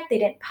product, they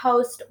didn't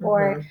post,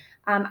 or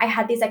I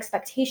had these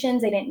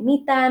expectations, they didn't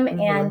meet them,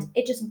 and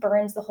it just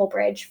burns the whole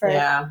bridge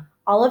for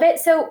all of it.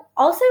 So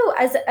also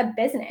as a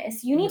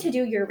business, you need to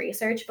do your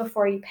research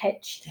before you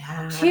pitch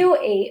to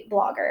a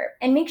blogger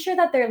and make sure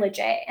that they're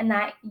legit and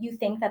that you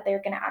think that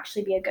they're going to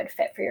actually be a good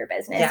fit for your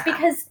business,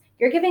 because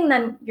you're giving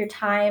them your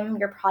time,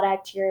 your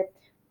product, your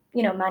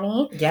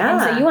money. Yeah.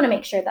 And so you want to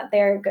make sure that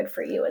they're good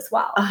for you as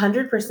well.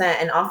 100%.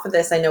 And off of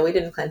this, I know we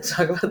didn't plan to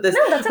talk about this,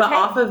 but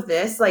off of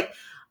this, like,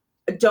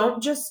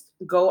 don't just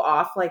go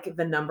off like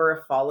the number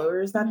of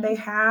followers that they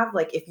have.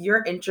 Like if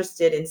you're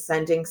interested in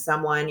sending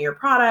someone your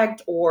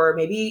product, or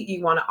maybe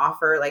you want to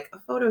offer like a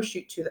photo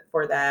shoot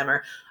for them,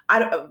 or I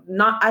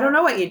don't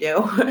know what you do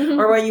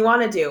or what you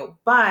want to do,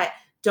 but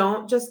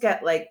don't just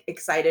get like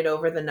excited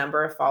over the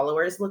number of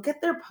followers. Look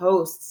at their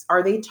posts.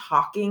 Are they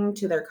talking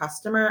to their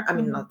customer? I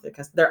mean, not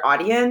their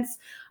audience.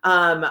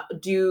 Are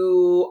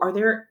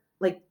there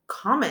like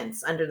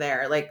comments under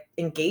there, like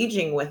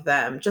engaging with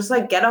them? Just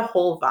like get a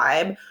whole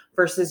vibe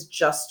versus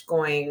just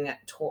going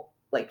to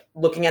like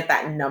looking at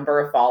that number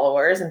of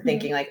followers and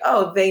thinking like,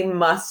 oh, they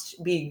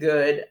must be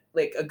good,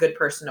 like a good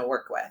person to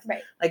work with.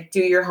 Right. Like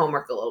do your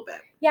homework a little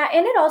bit. Yeah.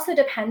 And it also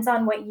depends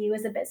on what you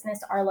as a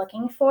business are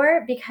looking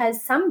for,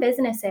 because some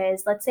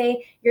businesses, let's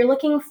say you're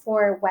looking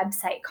for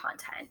website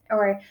content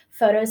or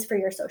photos for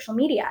your social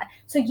media.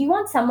 So you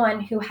want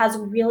someone who has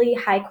really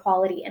high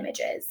quality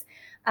images.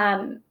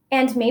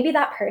 And maybe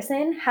that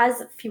person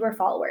has fewer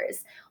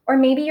followers, or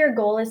maybe your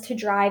goal is to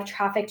drive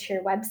traffic to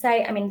your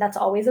website. I mean, that's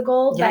always a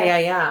goal.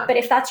 But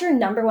if that's your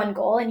number one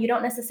goal and you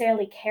don't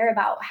necessarily care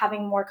about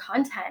having more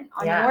content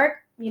on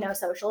your,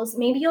 socials,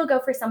 maybe you'll go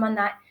for someone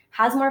that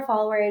has more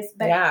followers,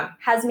 but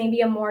has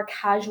maybe a more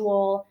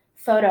casual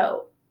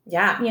photo,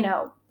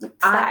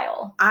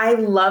 style. I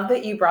love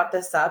that you brought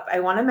this up. I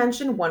want to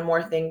mention one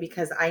more thing,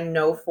 because I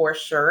know for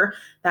sure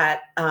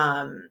that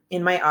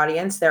in my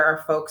audience, there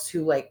are folks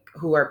who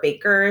are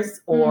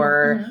bakers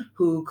or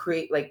who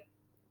create like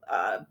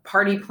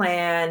party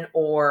plan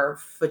or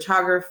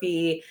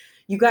photography.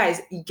 You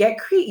guys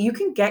you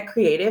can get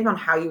creative on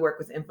how you work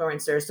with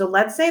influencers. So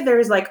let's say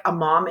there's like a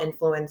mom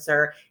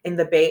influencer in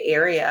the Bay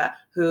Area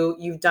who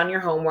you've done your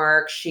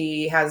homework.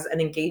 She has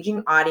an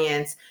engaging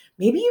audience.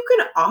 Maybe you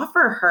can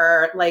offer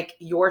her like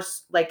your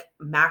like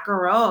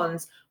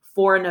macarons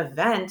for an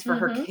event for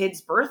her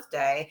kid's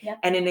birthday.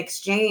 And in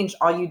exchange,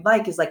 all you'd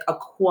like is like a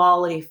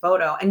quality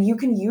photo, and you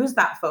can use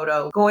that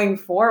photo going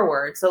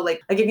forward. So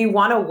like if you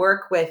want to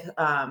work with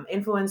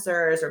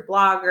influencers or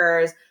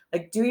bloggers,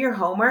 like do your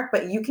homework,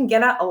 but you can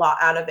get a lot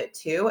out of it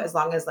too, as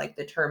long as like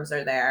the terms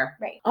are there.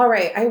 Right. All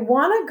right. I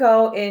want to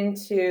go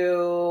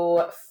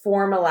into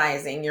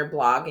formalizing your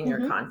blog and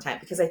your content,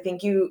 because I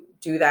think you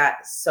do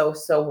that so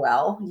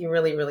well. You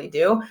really, really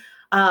do.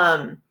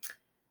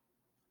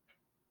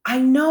 I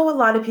know a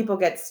lot of people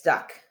get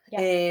stuck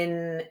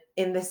in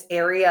this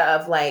area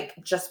of like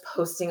just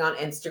posting on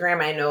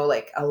Instagram. I know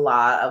like a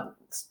lot of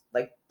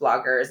like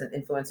bloggers and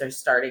influencers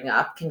starting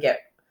up can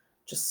get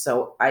just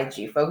so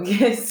IG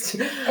focused.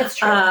 It's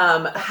true.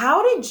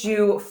 How did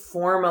you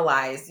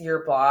formalize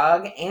your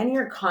blog and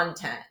your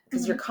content?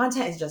 Because your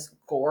content is just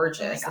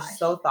gorgeous. It's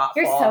so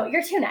thoughtful.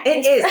 You're too nice.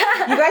 It is.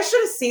 You guys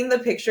should have seen the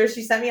pictures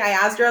she sent me. I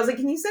asked her, I was like,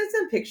 can you send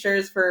some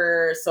pictures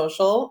for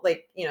social?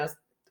 Like, you know,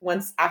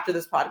 once after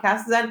this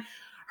podcast is done.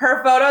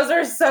 Her photos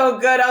are so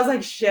good. I was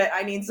like, shit,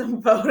 I need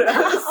some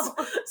photos,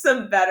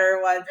 some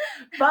better ones.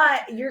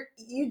 But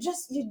you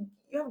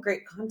have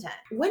great content.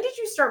 When did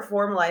you start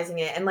formalizing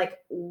it? And like,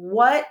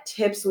 what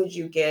tips would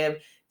you give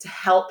to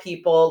help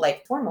people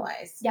like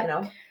formalize, you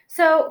know?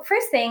 So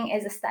first thing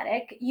is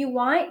aesthetic. You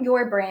want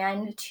your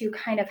brand to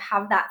kind of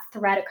have that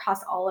thread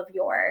across all of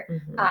your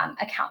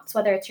accounts,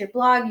 whether it's your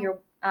blog, your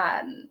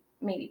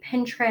maybe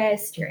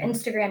Pinterest, your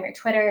Instagram, your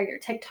Twitter, your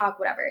TikTok,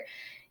 whatever.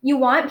 You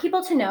want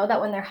people to know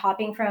that when they're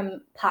hopping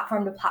from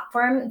platform to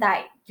platform,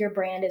 that your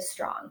brand is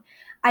strong.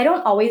 I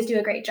don't always do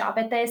a great job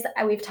at this.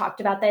 We've talked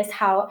about this,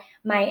 how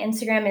my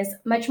Instagram is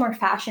much more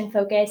fashion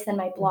focused than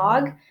my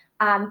blog,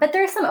 but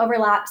there's some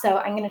overlap, so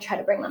I'm going to try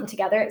to bring them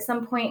together at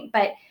some point.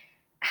 But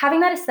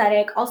having that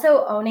aesthetic,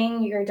 also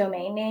owning your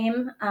domain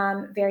name,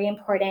 very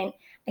important.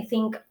 I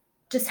think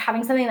just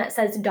having something that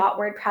says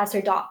 .wordpress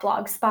or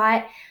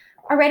 .blogspot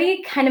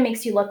already kind of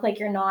makes you look like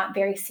you're not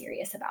very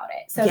serious about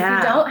it. So if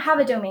you don't have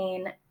a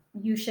domain,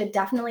 you should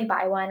definitely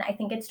buy one. I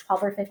think it's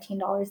 $12 or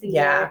 $15 a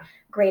year.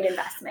 Great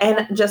investment.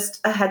 And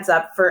just a heads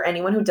up for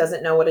anyone who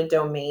doesn't know what a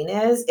domain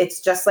is, it's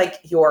just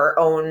like your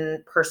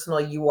own personal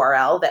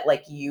URL that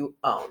like you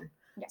own.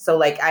 So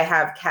like I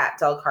have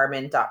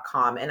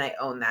katdelcarmen.com and I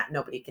own that.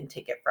 Nobody can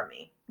take it from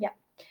me.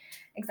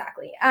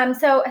 Exactly.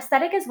 So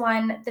aesthetic is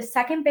one. The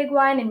second big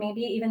one, and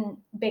maybe even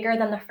bigger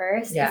than the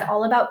first, is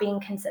all about being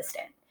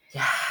consistent.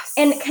 Yes.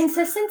 And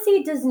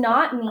consistency does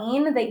not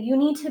mean that you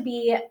need to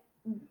be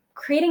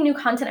creating new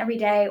content every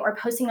day or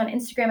posting on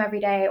Instagram every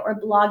day or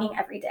blogging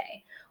every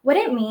day. What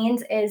it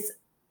means is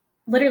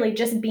literally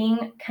just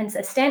being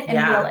consistent and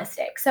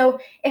realistic. So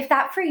if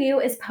that for you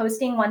is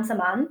posting once a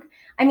month,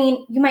 I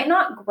mean, you might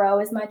not grow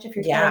as much if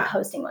you're only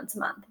posting once a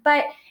month,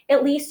 but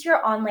at least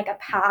you're on like a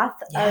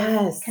path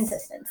of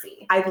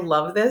consistency. I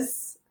love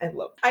this.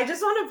 I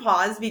just want to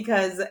pause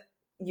because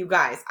you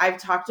guys, I've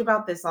talked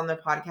about this on the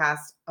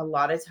podcast a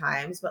lot of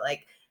times, but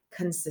like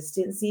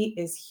consistency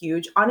is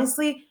huge.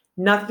 Honestly,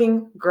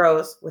 nothing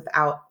grows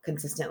without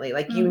consistently.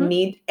 Like you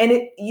need,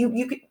 and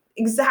you could,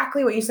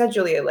 exactly what you said,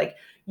 Julia, like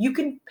you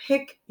can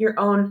pick your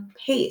own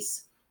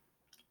pace.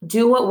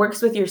 Do what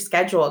works with your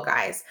schedule,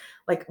 guys.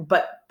 Like,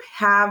 but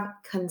have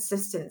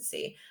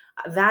consistency.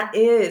 That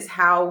is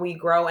how we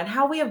grow and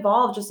how we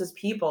evolve just as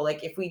people.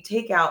 Like if we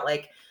take out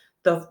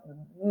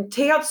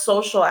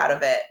social out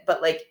of it,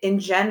 but like in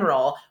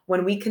general,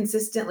 when we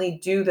consistently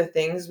do the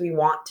things we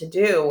want to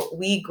do,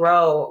 we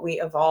grow,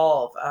 we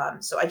evolve.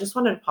 So I just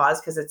wanted to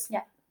pause because it's,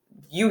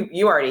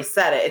 you already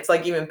said it. It's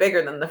like even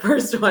bigger than the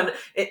first one.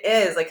 It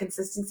is like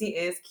consistency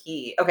is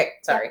key. Okay.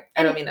 Sorry.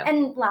 I don't mean to.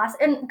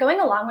 And going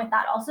along with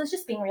that also is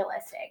just being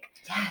realistic.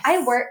 Yes.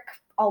 I work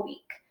all week.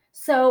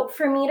 So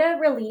for me to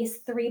release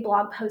 3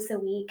 blog posts a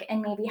week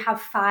and maybe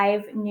have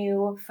 5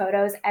 new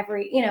photos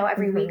every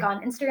week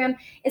on Instagram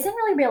isn't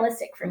really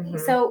realistic for me.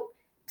 So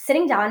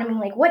sitting down and being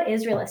like, what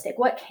is realistic?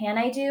 What can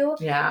I do?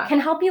 Can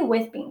help you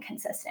with being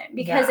consistent.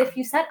 Because if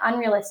you set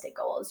unrealistic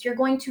goals, you're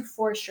going to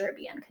for sure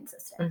be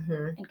inconsistent.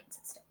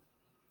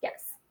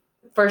 Yes.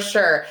 For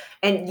sure.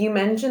 And you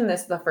mentioned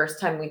this the first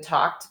time we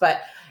talked,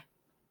 but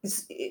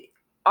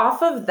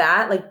off of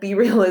that, like be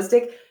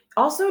realistic.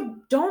 Also,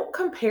 don't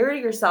compare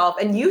yourself.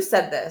 And you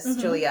said this,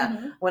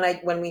 Julia,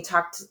 when we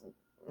talked,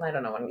 I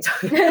don't know when we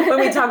talked, when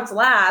we talked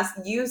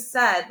last, you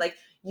said like,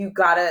 you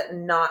gotta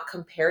not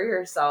compare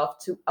yourself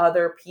to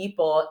other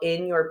people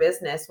in your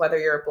business, whether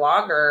you're a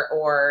blogger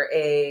or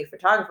a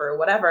photographer or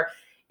whatever.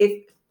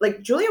 If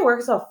like Julia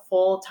works a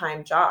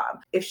full-time job,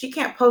 if she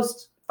can't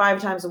post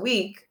 5 times a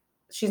week,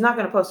 she's not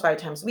going to post 5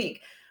 times a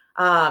week.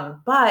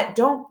 But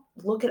don't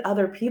look at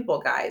other people,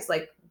 guys.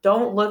 Like,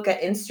 don't look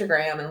at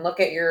Instagram and look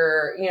at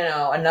your,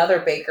 another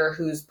baker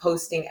who's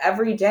posting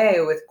every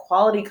day with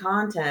quality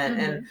content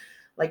and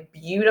like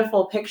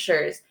beautiful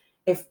pictures.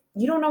 If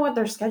you don't know what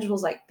their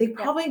schedule's like, they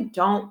probably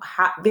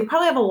they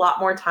probably have a lot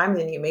more time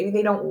than you. Maybe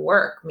they don't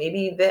work,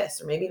 maybe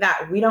this or maybe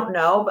that. We don't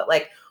know, but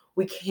like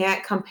we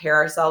can't compare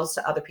ourselves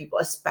to other people,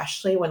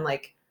 especially when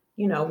like,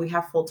 you know, we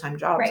have full-time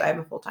jobs. Right. I have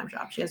a full-time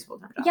job. She has a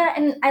full-time job. Yeah,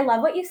 and I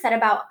love what you said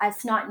about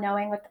us not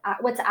knowing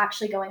what's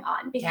actually going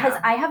on, because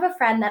I have a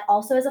friend that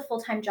also has a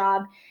full-time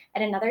job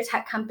at another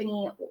tech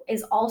company,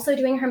 is also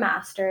doing her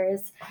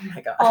master's, Oh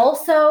my God.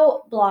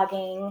 also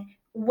blogging,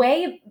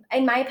 way,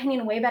 in my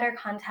opinion, way better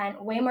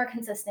content, way more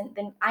consistent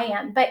than I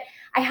am. But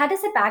I had to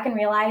sit back and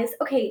realize,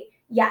 okay,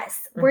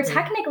 yes, we're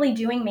technically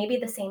doing maybe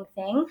the same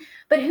thing,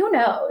 but who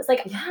knows?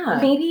 Like,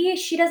 maybe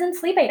she doesn't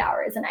sleep 8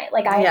 hours a night.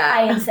 Like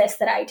I insist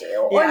that I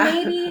do. Or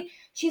maybe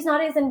she's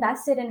not as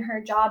invested in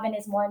her job and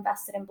is more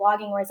invested in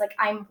blogging, whereas like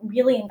I'm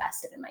really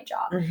invested in my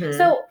job.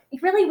 So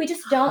really, we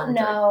just don't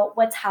know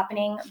what's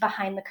happening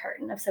behind the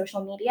curtain of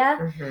social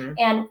media.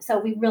 And so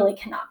we really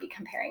cannot be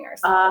comparing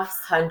ourselves.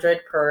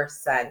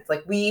 100%.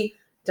 Like, we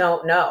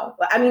don't know.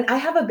 I mean, I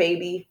have a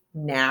baby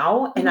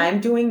now and I'm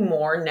doing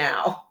more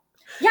now.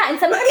 Yeah, and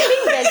sometimes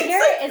being busier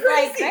is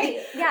like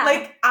great. Yeah.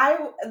 Like,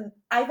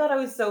 I thought I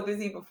was so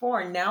busy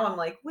before, and now I'm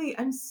like, wait,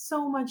 I'm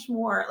so much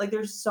more. Like,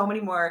 there's so many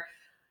more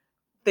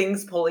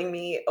things pulling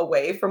me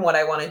away from what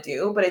I want to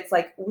do, but it's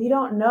like, we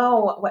don't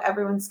know what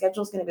everyone's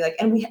schedule is going to be like,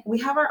 and we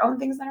have our own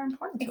things that are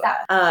important to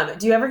us.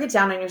 Do you ever get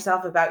down on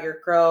yourself about your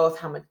growth,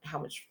 how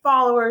much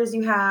followers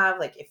you have,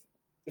 like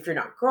if you're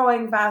not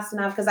growing fast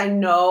enough? Because I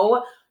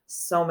know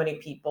so many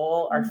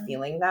people are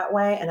feeling that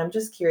way, and I'm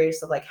just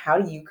curious of like,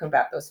 how do you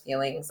combat those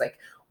feelings? Like,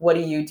 what do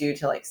you do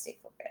to like stay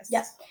focused?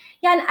 Yes.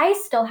 Yeah, and I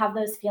still have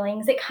those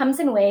feelings. It comes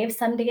in waves.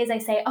 Some days I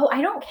say, oh,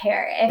 I don't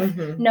care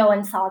if no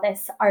one saw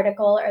this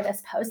article or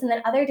this post. And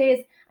then other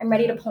days I'm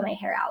ready to pull my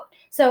hair out.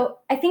 So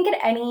I think at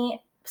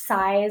any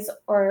size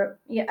or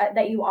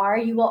that you are,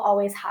 you will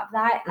always have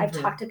that. I've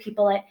talked to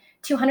people at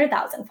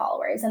 200,000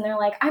 followers and they're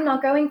like, I'm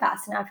not growing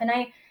fast enough.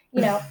 And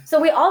so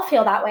we all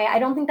feel that way. I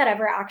don't think that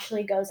ever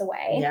actually goes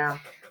away. Yeah.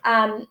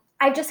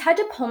 I just had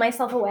to pull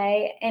myself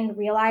away and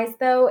realize,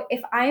 though,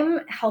 if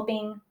I'm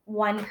helping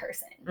one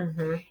person,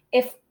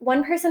 if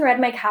one person read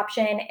my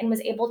caption and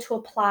was able to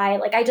apply,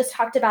 like I just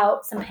talked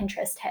about some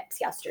Pinterest tips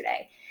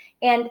yesterday,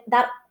 and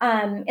that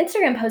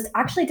Instagram post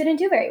actually didn't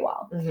do very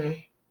well.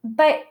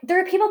 But there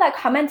were people that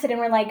commented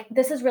and were like,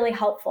 this is really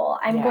helpful.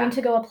 I'm going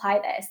to go apply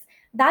this.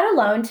 That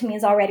alone to me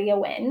is already a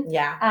win.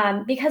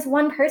 Yeah. Because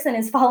one person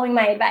is following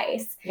my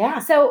advice. Yeah.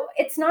 So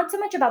it's not so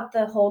much about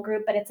the whole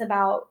group, but it's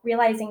about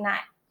realizing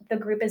that the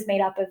group is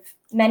made up of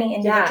many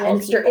individual people. And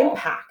it's your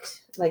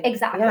impact. Like,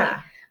 exactly.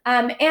 Yeah.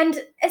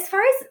 And as far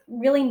as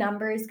really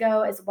numbers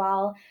go as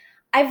well,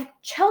 I've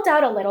chilled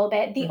out a little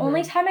bit. The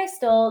only time I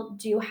still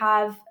do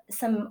have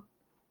some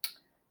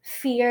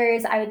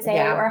fears, I would say,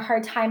 or a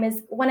hard time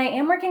is when I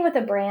am working with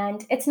a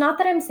brand. It's not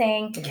that I'm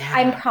saying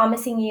I'm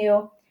promising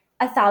you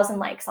 1,000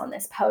 likes on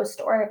this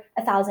post or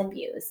 1,000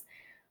 views.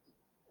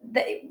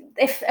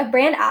 If a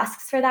brand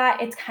asks for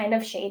that, it's kind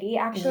of shady,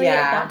 actually,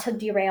 not to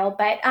derail,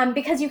 but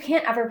because you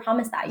can't ever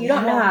promise that. You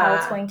don't know how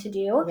it's going to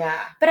do. Yeah.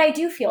 But I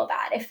do feel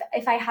that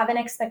if I have an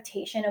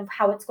expectation of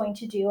how it's going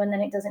to do and then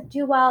it doesn't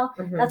do well,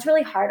 that's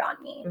really hard on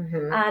me.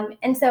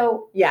 And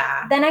so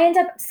then I end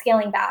up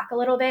scaling back a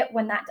little bit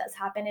when that does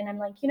happen. And I'm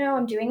like,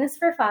 I'm doing this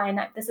for fun.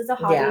 This is a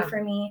hobby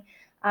for me.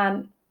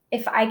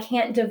 If I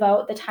can't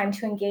devote the time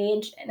to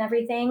engage and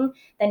everything,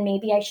 then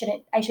maybe I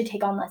should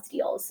take on less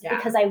deals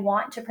because I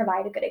want to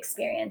provide a good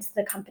experience to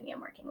the company I'm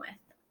working with.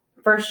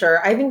 For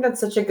sure. I think that's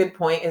such a good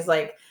point, is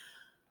like,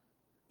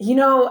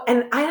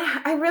 and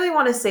I really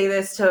want to say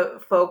this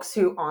to folks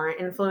who aren't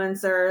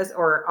influencers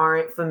or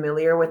aren't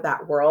familiar with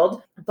that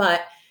world.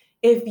 But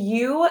if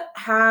you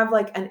have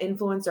like an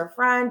influencer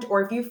friend,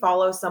 or if you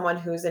follow someone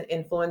who's an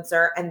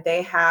influencer and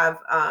they have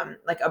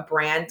like a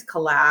brand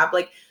collab,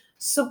 like,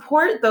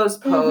 support those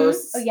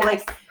posts.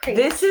 Like,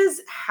 this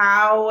is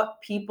how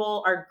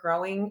people are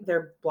growing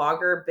their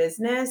blogger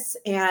business.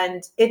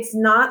 And it's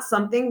not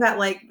something that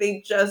like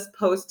they just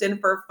posted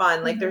for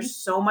fun. Like, there's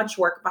so much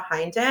work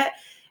behind it.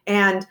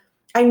 And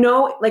I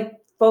know like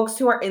folks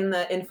who are in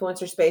the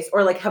influencer space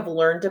or like have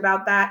learned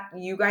about that,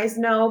 you guys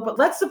know, but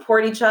let's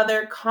support each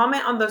other,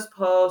 comment on those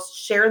posts,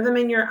 share them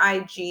in your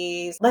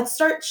IGs. Let's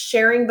start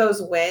sharing those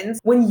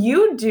wins. When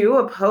you do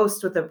a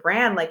post with a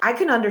brand, like, I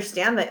can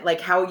understand that, like,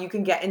 how you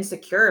can get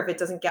insecure if it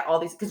doesn't get all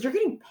these, because you're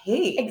getting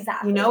paid.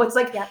 Exactly. It's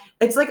like,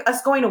 it's like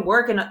us going to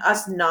work and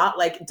us not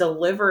like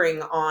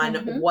delivering on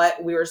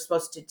what we were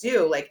supposed to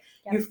do. Like,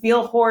 you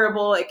feel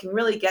horrible. It can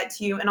really get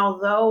to you. And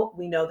although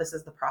we know this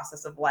is the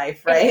process of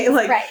life, right?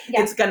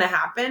 It's going to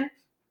happen.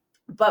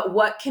 But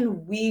what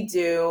can we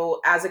do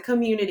as a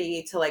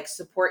community to like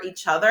support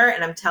each other?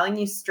 And I'm telling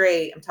you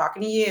straight, I'm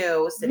talking to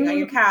you, sitting on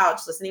your couch,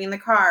 listening in the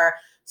car,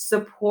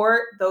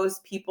 support those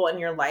people in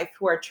your life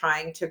who are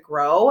trying to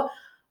grow.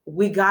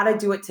 We got to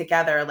do it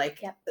together.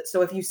 Like,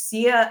 so if you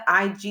see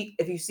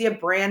if you see a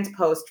brand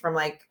post from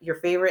like your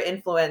favorite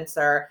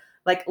influencer,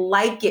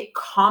 like it,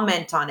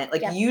 comment on it.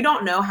 Like, you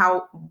don't know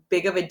how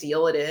big of a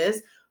deal it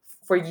is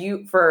for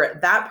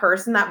that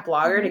person, that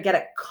blogger, to get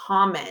a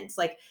comment.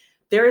 Like,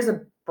 there is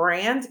a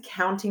brand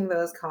counting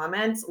those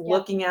comments,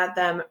 looking at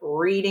them,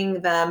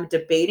 reading them,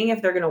 debating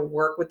if they're going to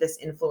work with this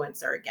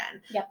influencer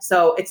again.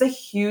 So it's a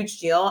huge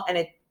deal, and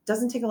it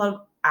doesn't take a lot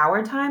of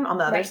our time on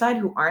the other Right. side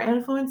who aren't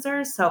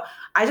influencers. So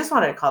I just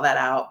wanted to call that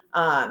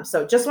out.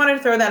 So just wanted to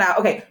throw that out.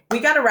 Okay, we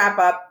got to wrap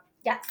up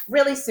Yes.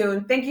 really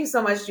soon. Thank you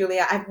so much,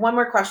 Julia. I have one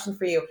more question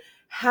for you.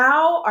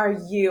 How are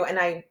you, and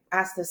I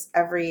ask this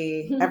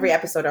every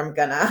episode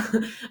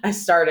I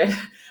started.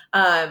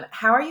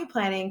 How are you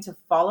planning to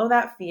follow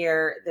that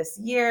fear this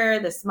year,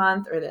 this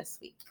month, or this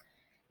week?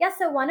 Yeah,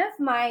 so one of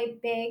my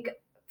big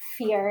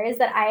fears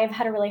that I've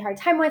had a really hard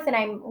time with and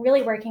I'm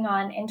really working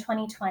on in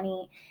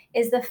 2020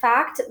 is the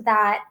fact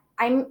that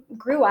I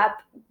grew up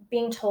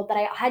being told that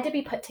I had to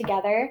be put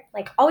together,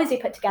 like always be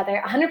put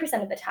together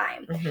 100% of the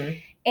time. Mm-hmm.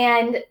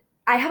 And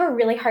I have a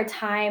really hard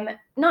time,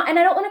 and I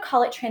don't want to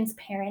call it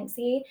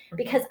transparency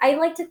because I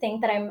like to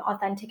think that I'm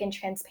authentic and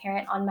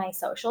transparent on my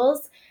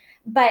socials,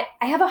 but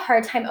I have a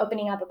hard time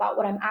opening up about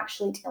what I'm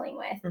actually dealing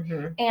with.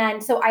 Mm-hmm.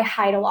 And so I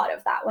hide a lot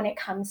of that when it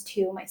comes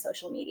to my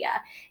social media.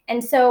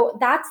 And so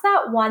that's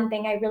that one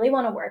thing I really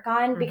want to work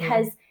on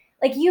because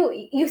like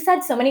you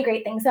said so many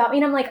great things about me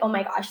and I'm like, oh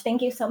my gosh,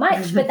 thank you so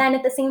much. But then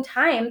at the same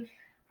time,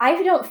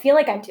 I don't feel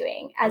like I'm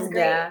doing as great.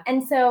 Yeah.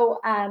 And so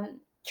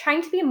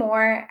trying to be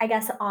more, I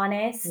guess,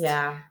 honest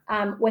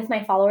with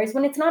my followers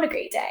when it's not a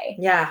great day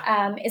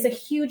is a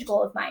huge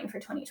goal of mine for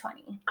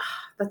 2020.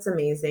 That's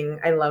amazing.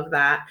 I love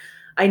that.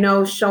 I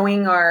know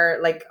showing our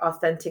like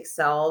authentic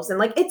selves and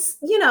like it's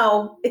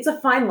it's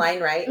a fine line,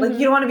 right? Like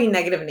you don't want to be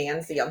negative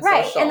Nancy on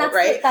social, and that's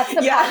right? That's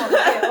the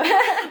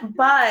problem too.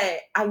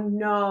 But I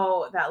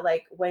know that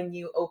like when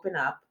you open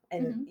up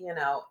and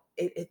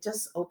it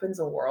just opens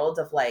a world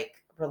of like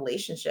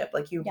relationship.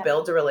 Like you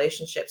build a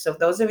relationship. So if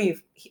those of you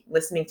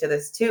listening to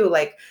this too,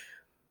 like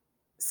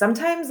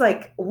sometimes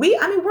like we're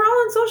all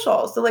on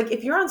social. So like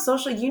if you're on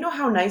social, you know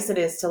how nice it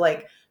is to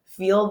like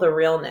feel the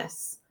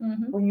realness.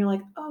 When you're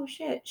like, oh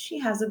shit, she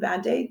has a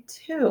bad day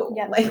too.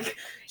 Like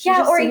she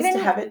just or seems even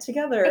to have it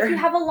together. If you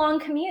have a long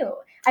commute.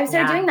 I've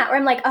started doing that where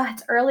I'm like, oh,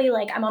 it's early.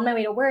 Like I'm on my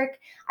way to work.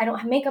 I don't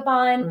have makeup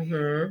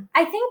on.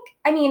 I think,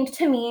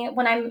 to me,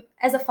 when I'm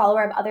as a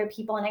follower of other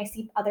people and I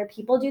see other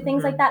people do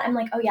things like that, I'm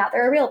like, oh yeah,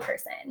 they're a real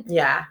person.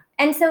 Yeah.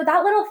 And so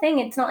that little thing,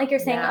 it's not like you're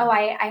saying, oh,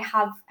 I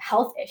have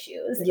health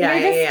issues.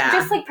 You're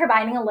just like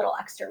providing a little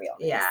extra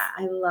realness. Yeah,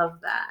 I love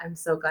that. I'm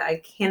so glad.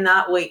 I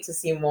cannot wait to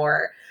see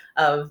more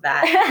of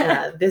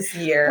that this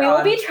year. We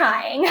will be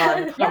trying.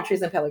 On Palm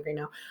Trees and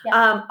Pellegrino.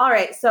 All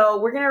right,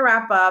 so we're going to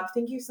wrap up.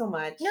 Thank you so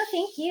much. No,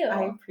 thank you.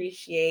 I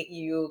appreciate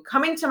you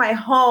coming to my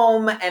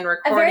home and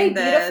recording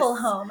this. A very beautiful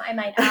home, I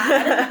might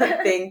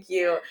add. Thank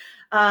you.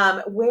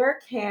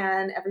 Where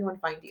can everyone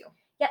find you?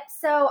 Yep.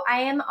 So I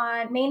am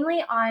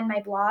mainly on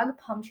my blog,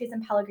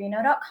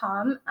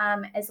 palmtreesandpellegrino.com,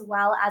 as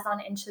well as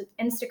on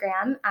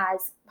Instagram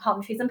as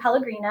Palm Trees and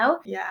Pellegrino.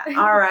 Yeah.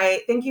 All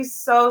right. Thank you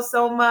so,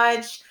 so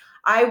much.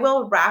 I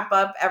will wrap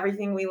up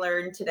everything we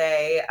learned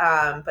today.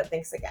 But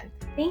thanks again.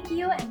 Thank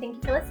you. And thank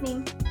you for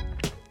listening.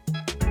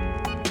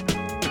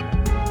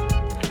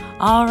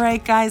 All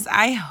right, guys,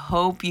 I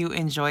hope you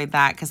enjoyed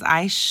that because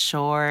I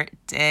sure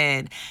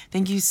did.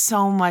 Thank you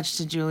so much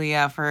to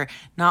Julia for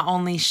not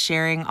only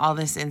sharing all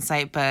this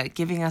insight, but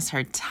giving us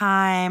her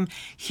time.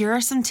 Here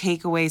are some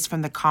takeaways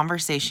from the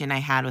conversation I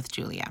had with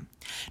Julia.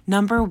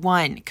 Number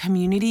 1,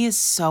 community is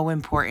so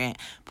important.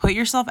 Put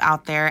yourself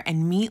out there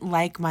and meet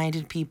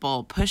like-minded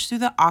people. Push through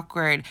the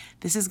awkward.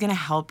 This is going to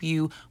help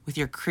you with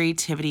your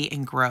creativity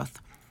and growth.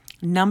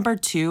 Number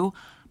 2,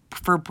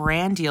 for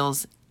brand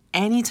deals,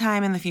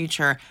 anytime in the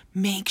future,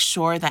 make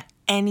sure that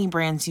any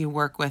brands you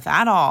work with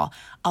at all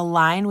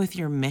align with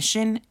your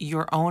mission,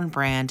 your own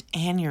brand,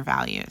 and your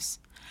values.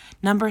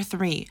 Number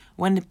 3,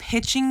 when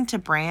pitching to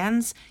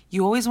brands,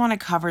 you always want to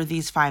cover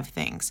these 5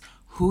 things: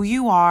 who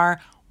you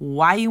are,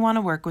 why you want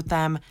to work with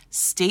them,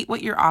 state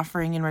what you're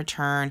offering in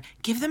return,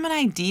 give them an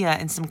idea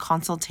and some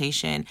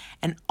consultation,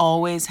 and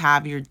always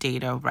have your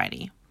data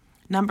ready.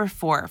 Number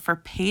 4, for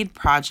paid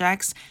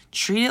projects,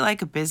 treat it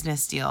like a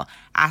business deal.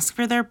 Ask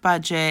for their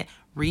budget,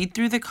 read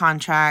through the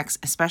contracts,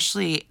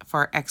 especially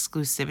for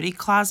exclusivity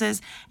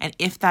clauses. And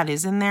if that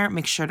is in there,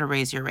 make sure to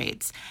raise your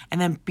rates.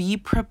 And then be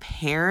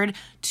prepared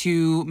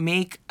to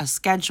make a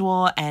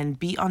schedule and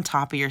be on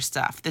top of your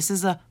stuff. This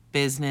is a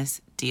business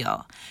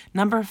deal.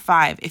 Number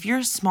 5, if you're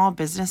a small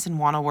business and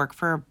want to work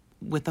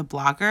with a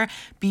blogger,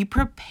 be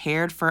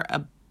prepared for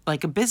a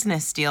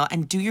business deal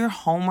and do your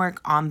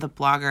homework on the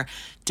blogger.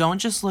 Don't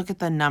just look at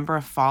the number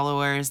of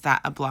followers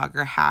that a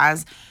blogger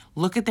has.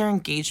 Look at their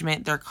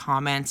engagement, their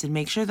comments, and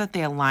make sure that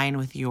they align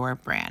with your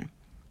brand.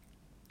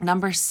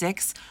 Number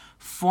 6,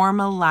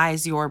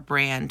 formalize your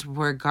brand,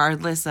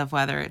 regardless of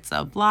whether it's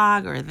a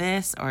blog or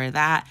this or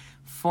that.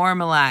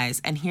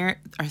 Formalize. And here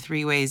are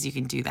 3 ways you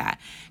can do that.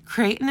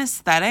 Create an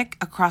aesthetic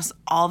across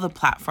all the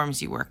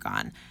platforms you work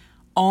on.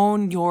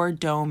 Own your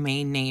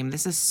domain name.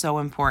 This is so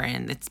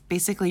important. It's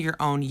basically your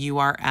own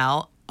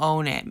URL.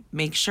 Own it.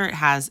 Make sure it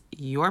has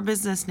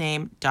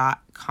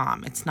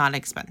yourbusinessname.com. It's not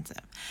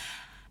expensive.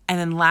 And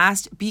then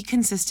last, be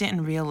consistent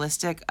and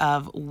realistic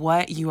of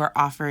what you are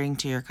offering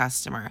to your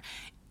customer.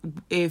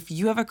 If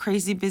you have a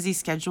crazy busy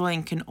schedule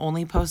and can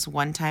only post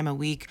 1 time a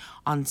week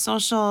on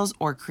socials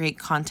or create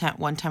content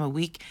 1 time a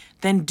week,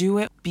 then do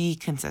it. Be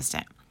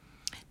consistent.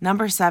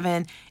 Number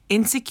 7,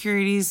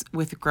 insecurities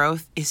with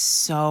growth is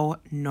so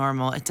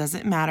normal. It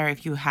doesn't matter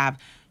if you have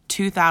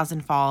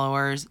 2,000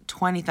 followers,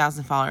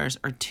 20,000 followers,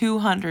 or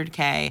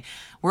 200K.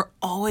 We're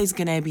always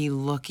going to be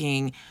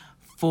looking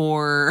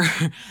for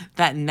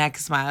that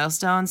next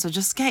milestone. So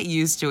just get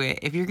used to it.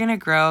 If you're going to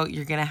grow,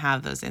 you're going to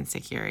have those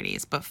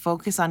insecurities, but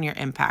focus on your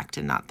impact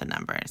and not the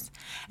numbers.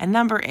 And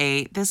number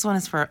 8, this one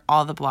is for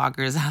all the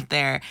bloggers out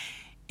there.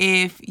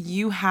 If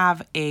you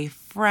have a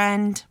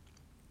friend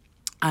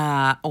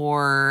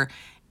or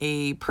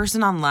a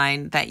person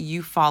online that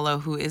you follow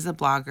who is a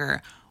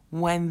blogger,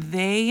 when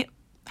they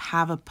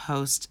have a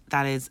post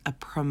that is a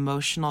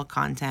promotional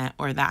content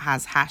or that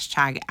has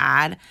hashtag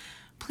ad,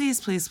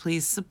 please, please,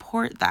 please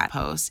support that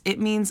post. It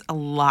means a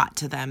lot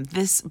to them.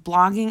 This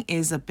blogging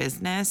is a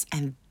business,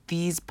 and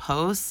these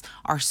posts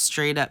are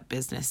straight up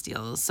business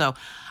deals. So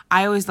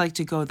I always like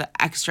to go the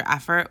extra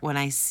effort when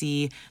I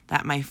see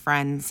that my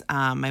friends,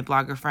 my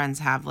blogger friends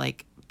have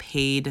like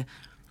paid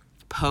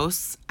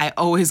posts. I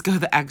always go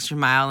the extra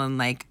mile and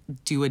like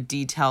do a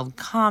detailed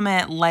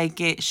comment, like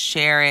it,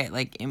 share it.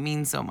 Like it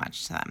means so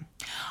much to them.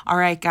 All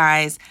right,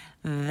 guys,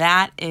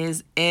 that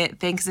is it.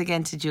 Thanks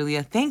again to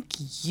Julia. Thank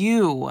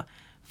you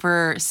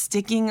for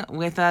sticking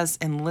with us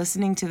and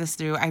listening to this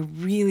through. I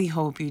really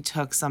hope you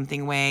took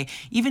something away,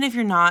 even if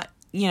you're not,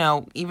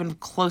 even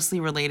closely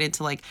related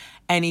to like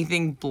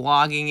anything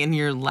blogging in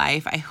your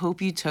life. I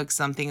hope you took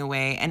something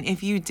away. And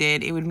if you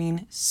did, it would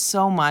mean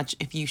so much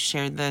if you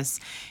shared this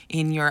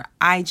in your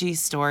IG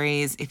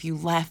stories, if you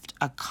left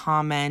a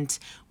comment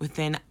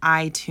within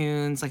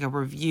iTunes, like a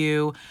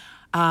review.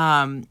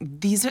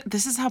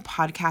 This is how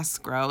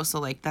podcasts grow. So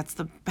like that's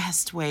the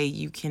best way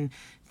you can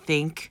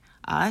thank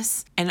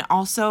us. And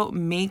also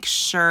make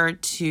sure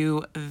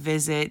to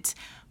visit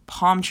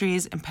Palm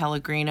Trees and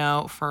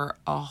Pellegrino for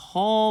a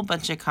whole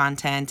bunch of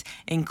content,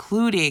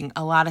 including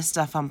a lot of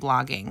stuff on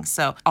blogging.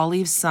 So I'll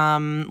leave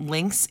some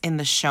links in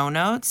the show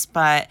notes,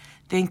 but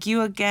thank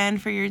you again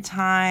for your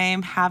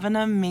time. Have an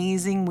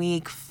amazing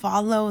week.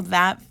 Follow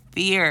that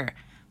fear.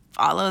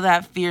 Follow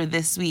that fear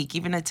this week,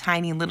 even a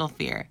tiny little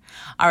fear.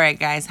 All right,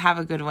 guys, have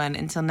a good one.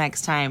 Until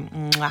next time.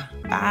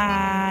 Mwah.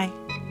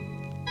 Bye.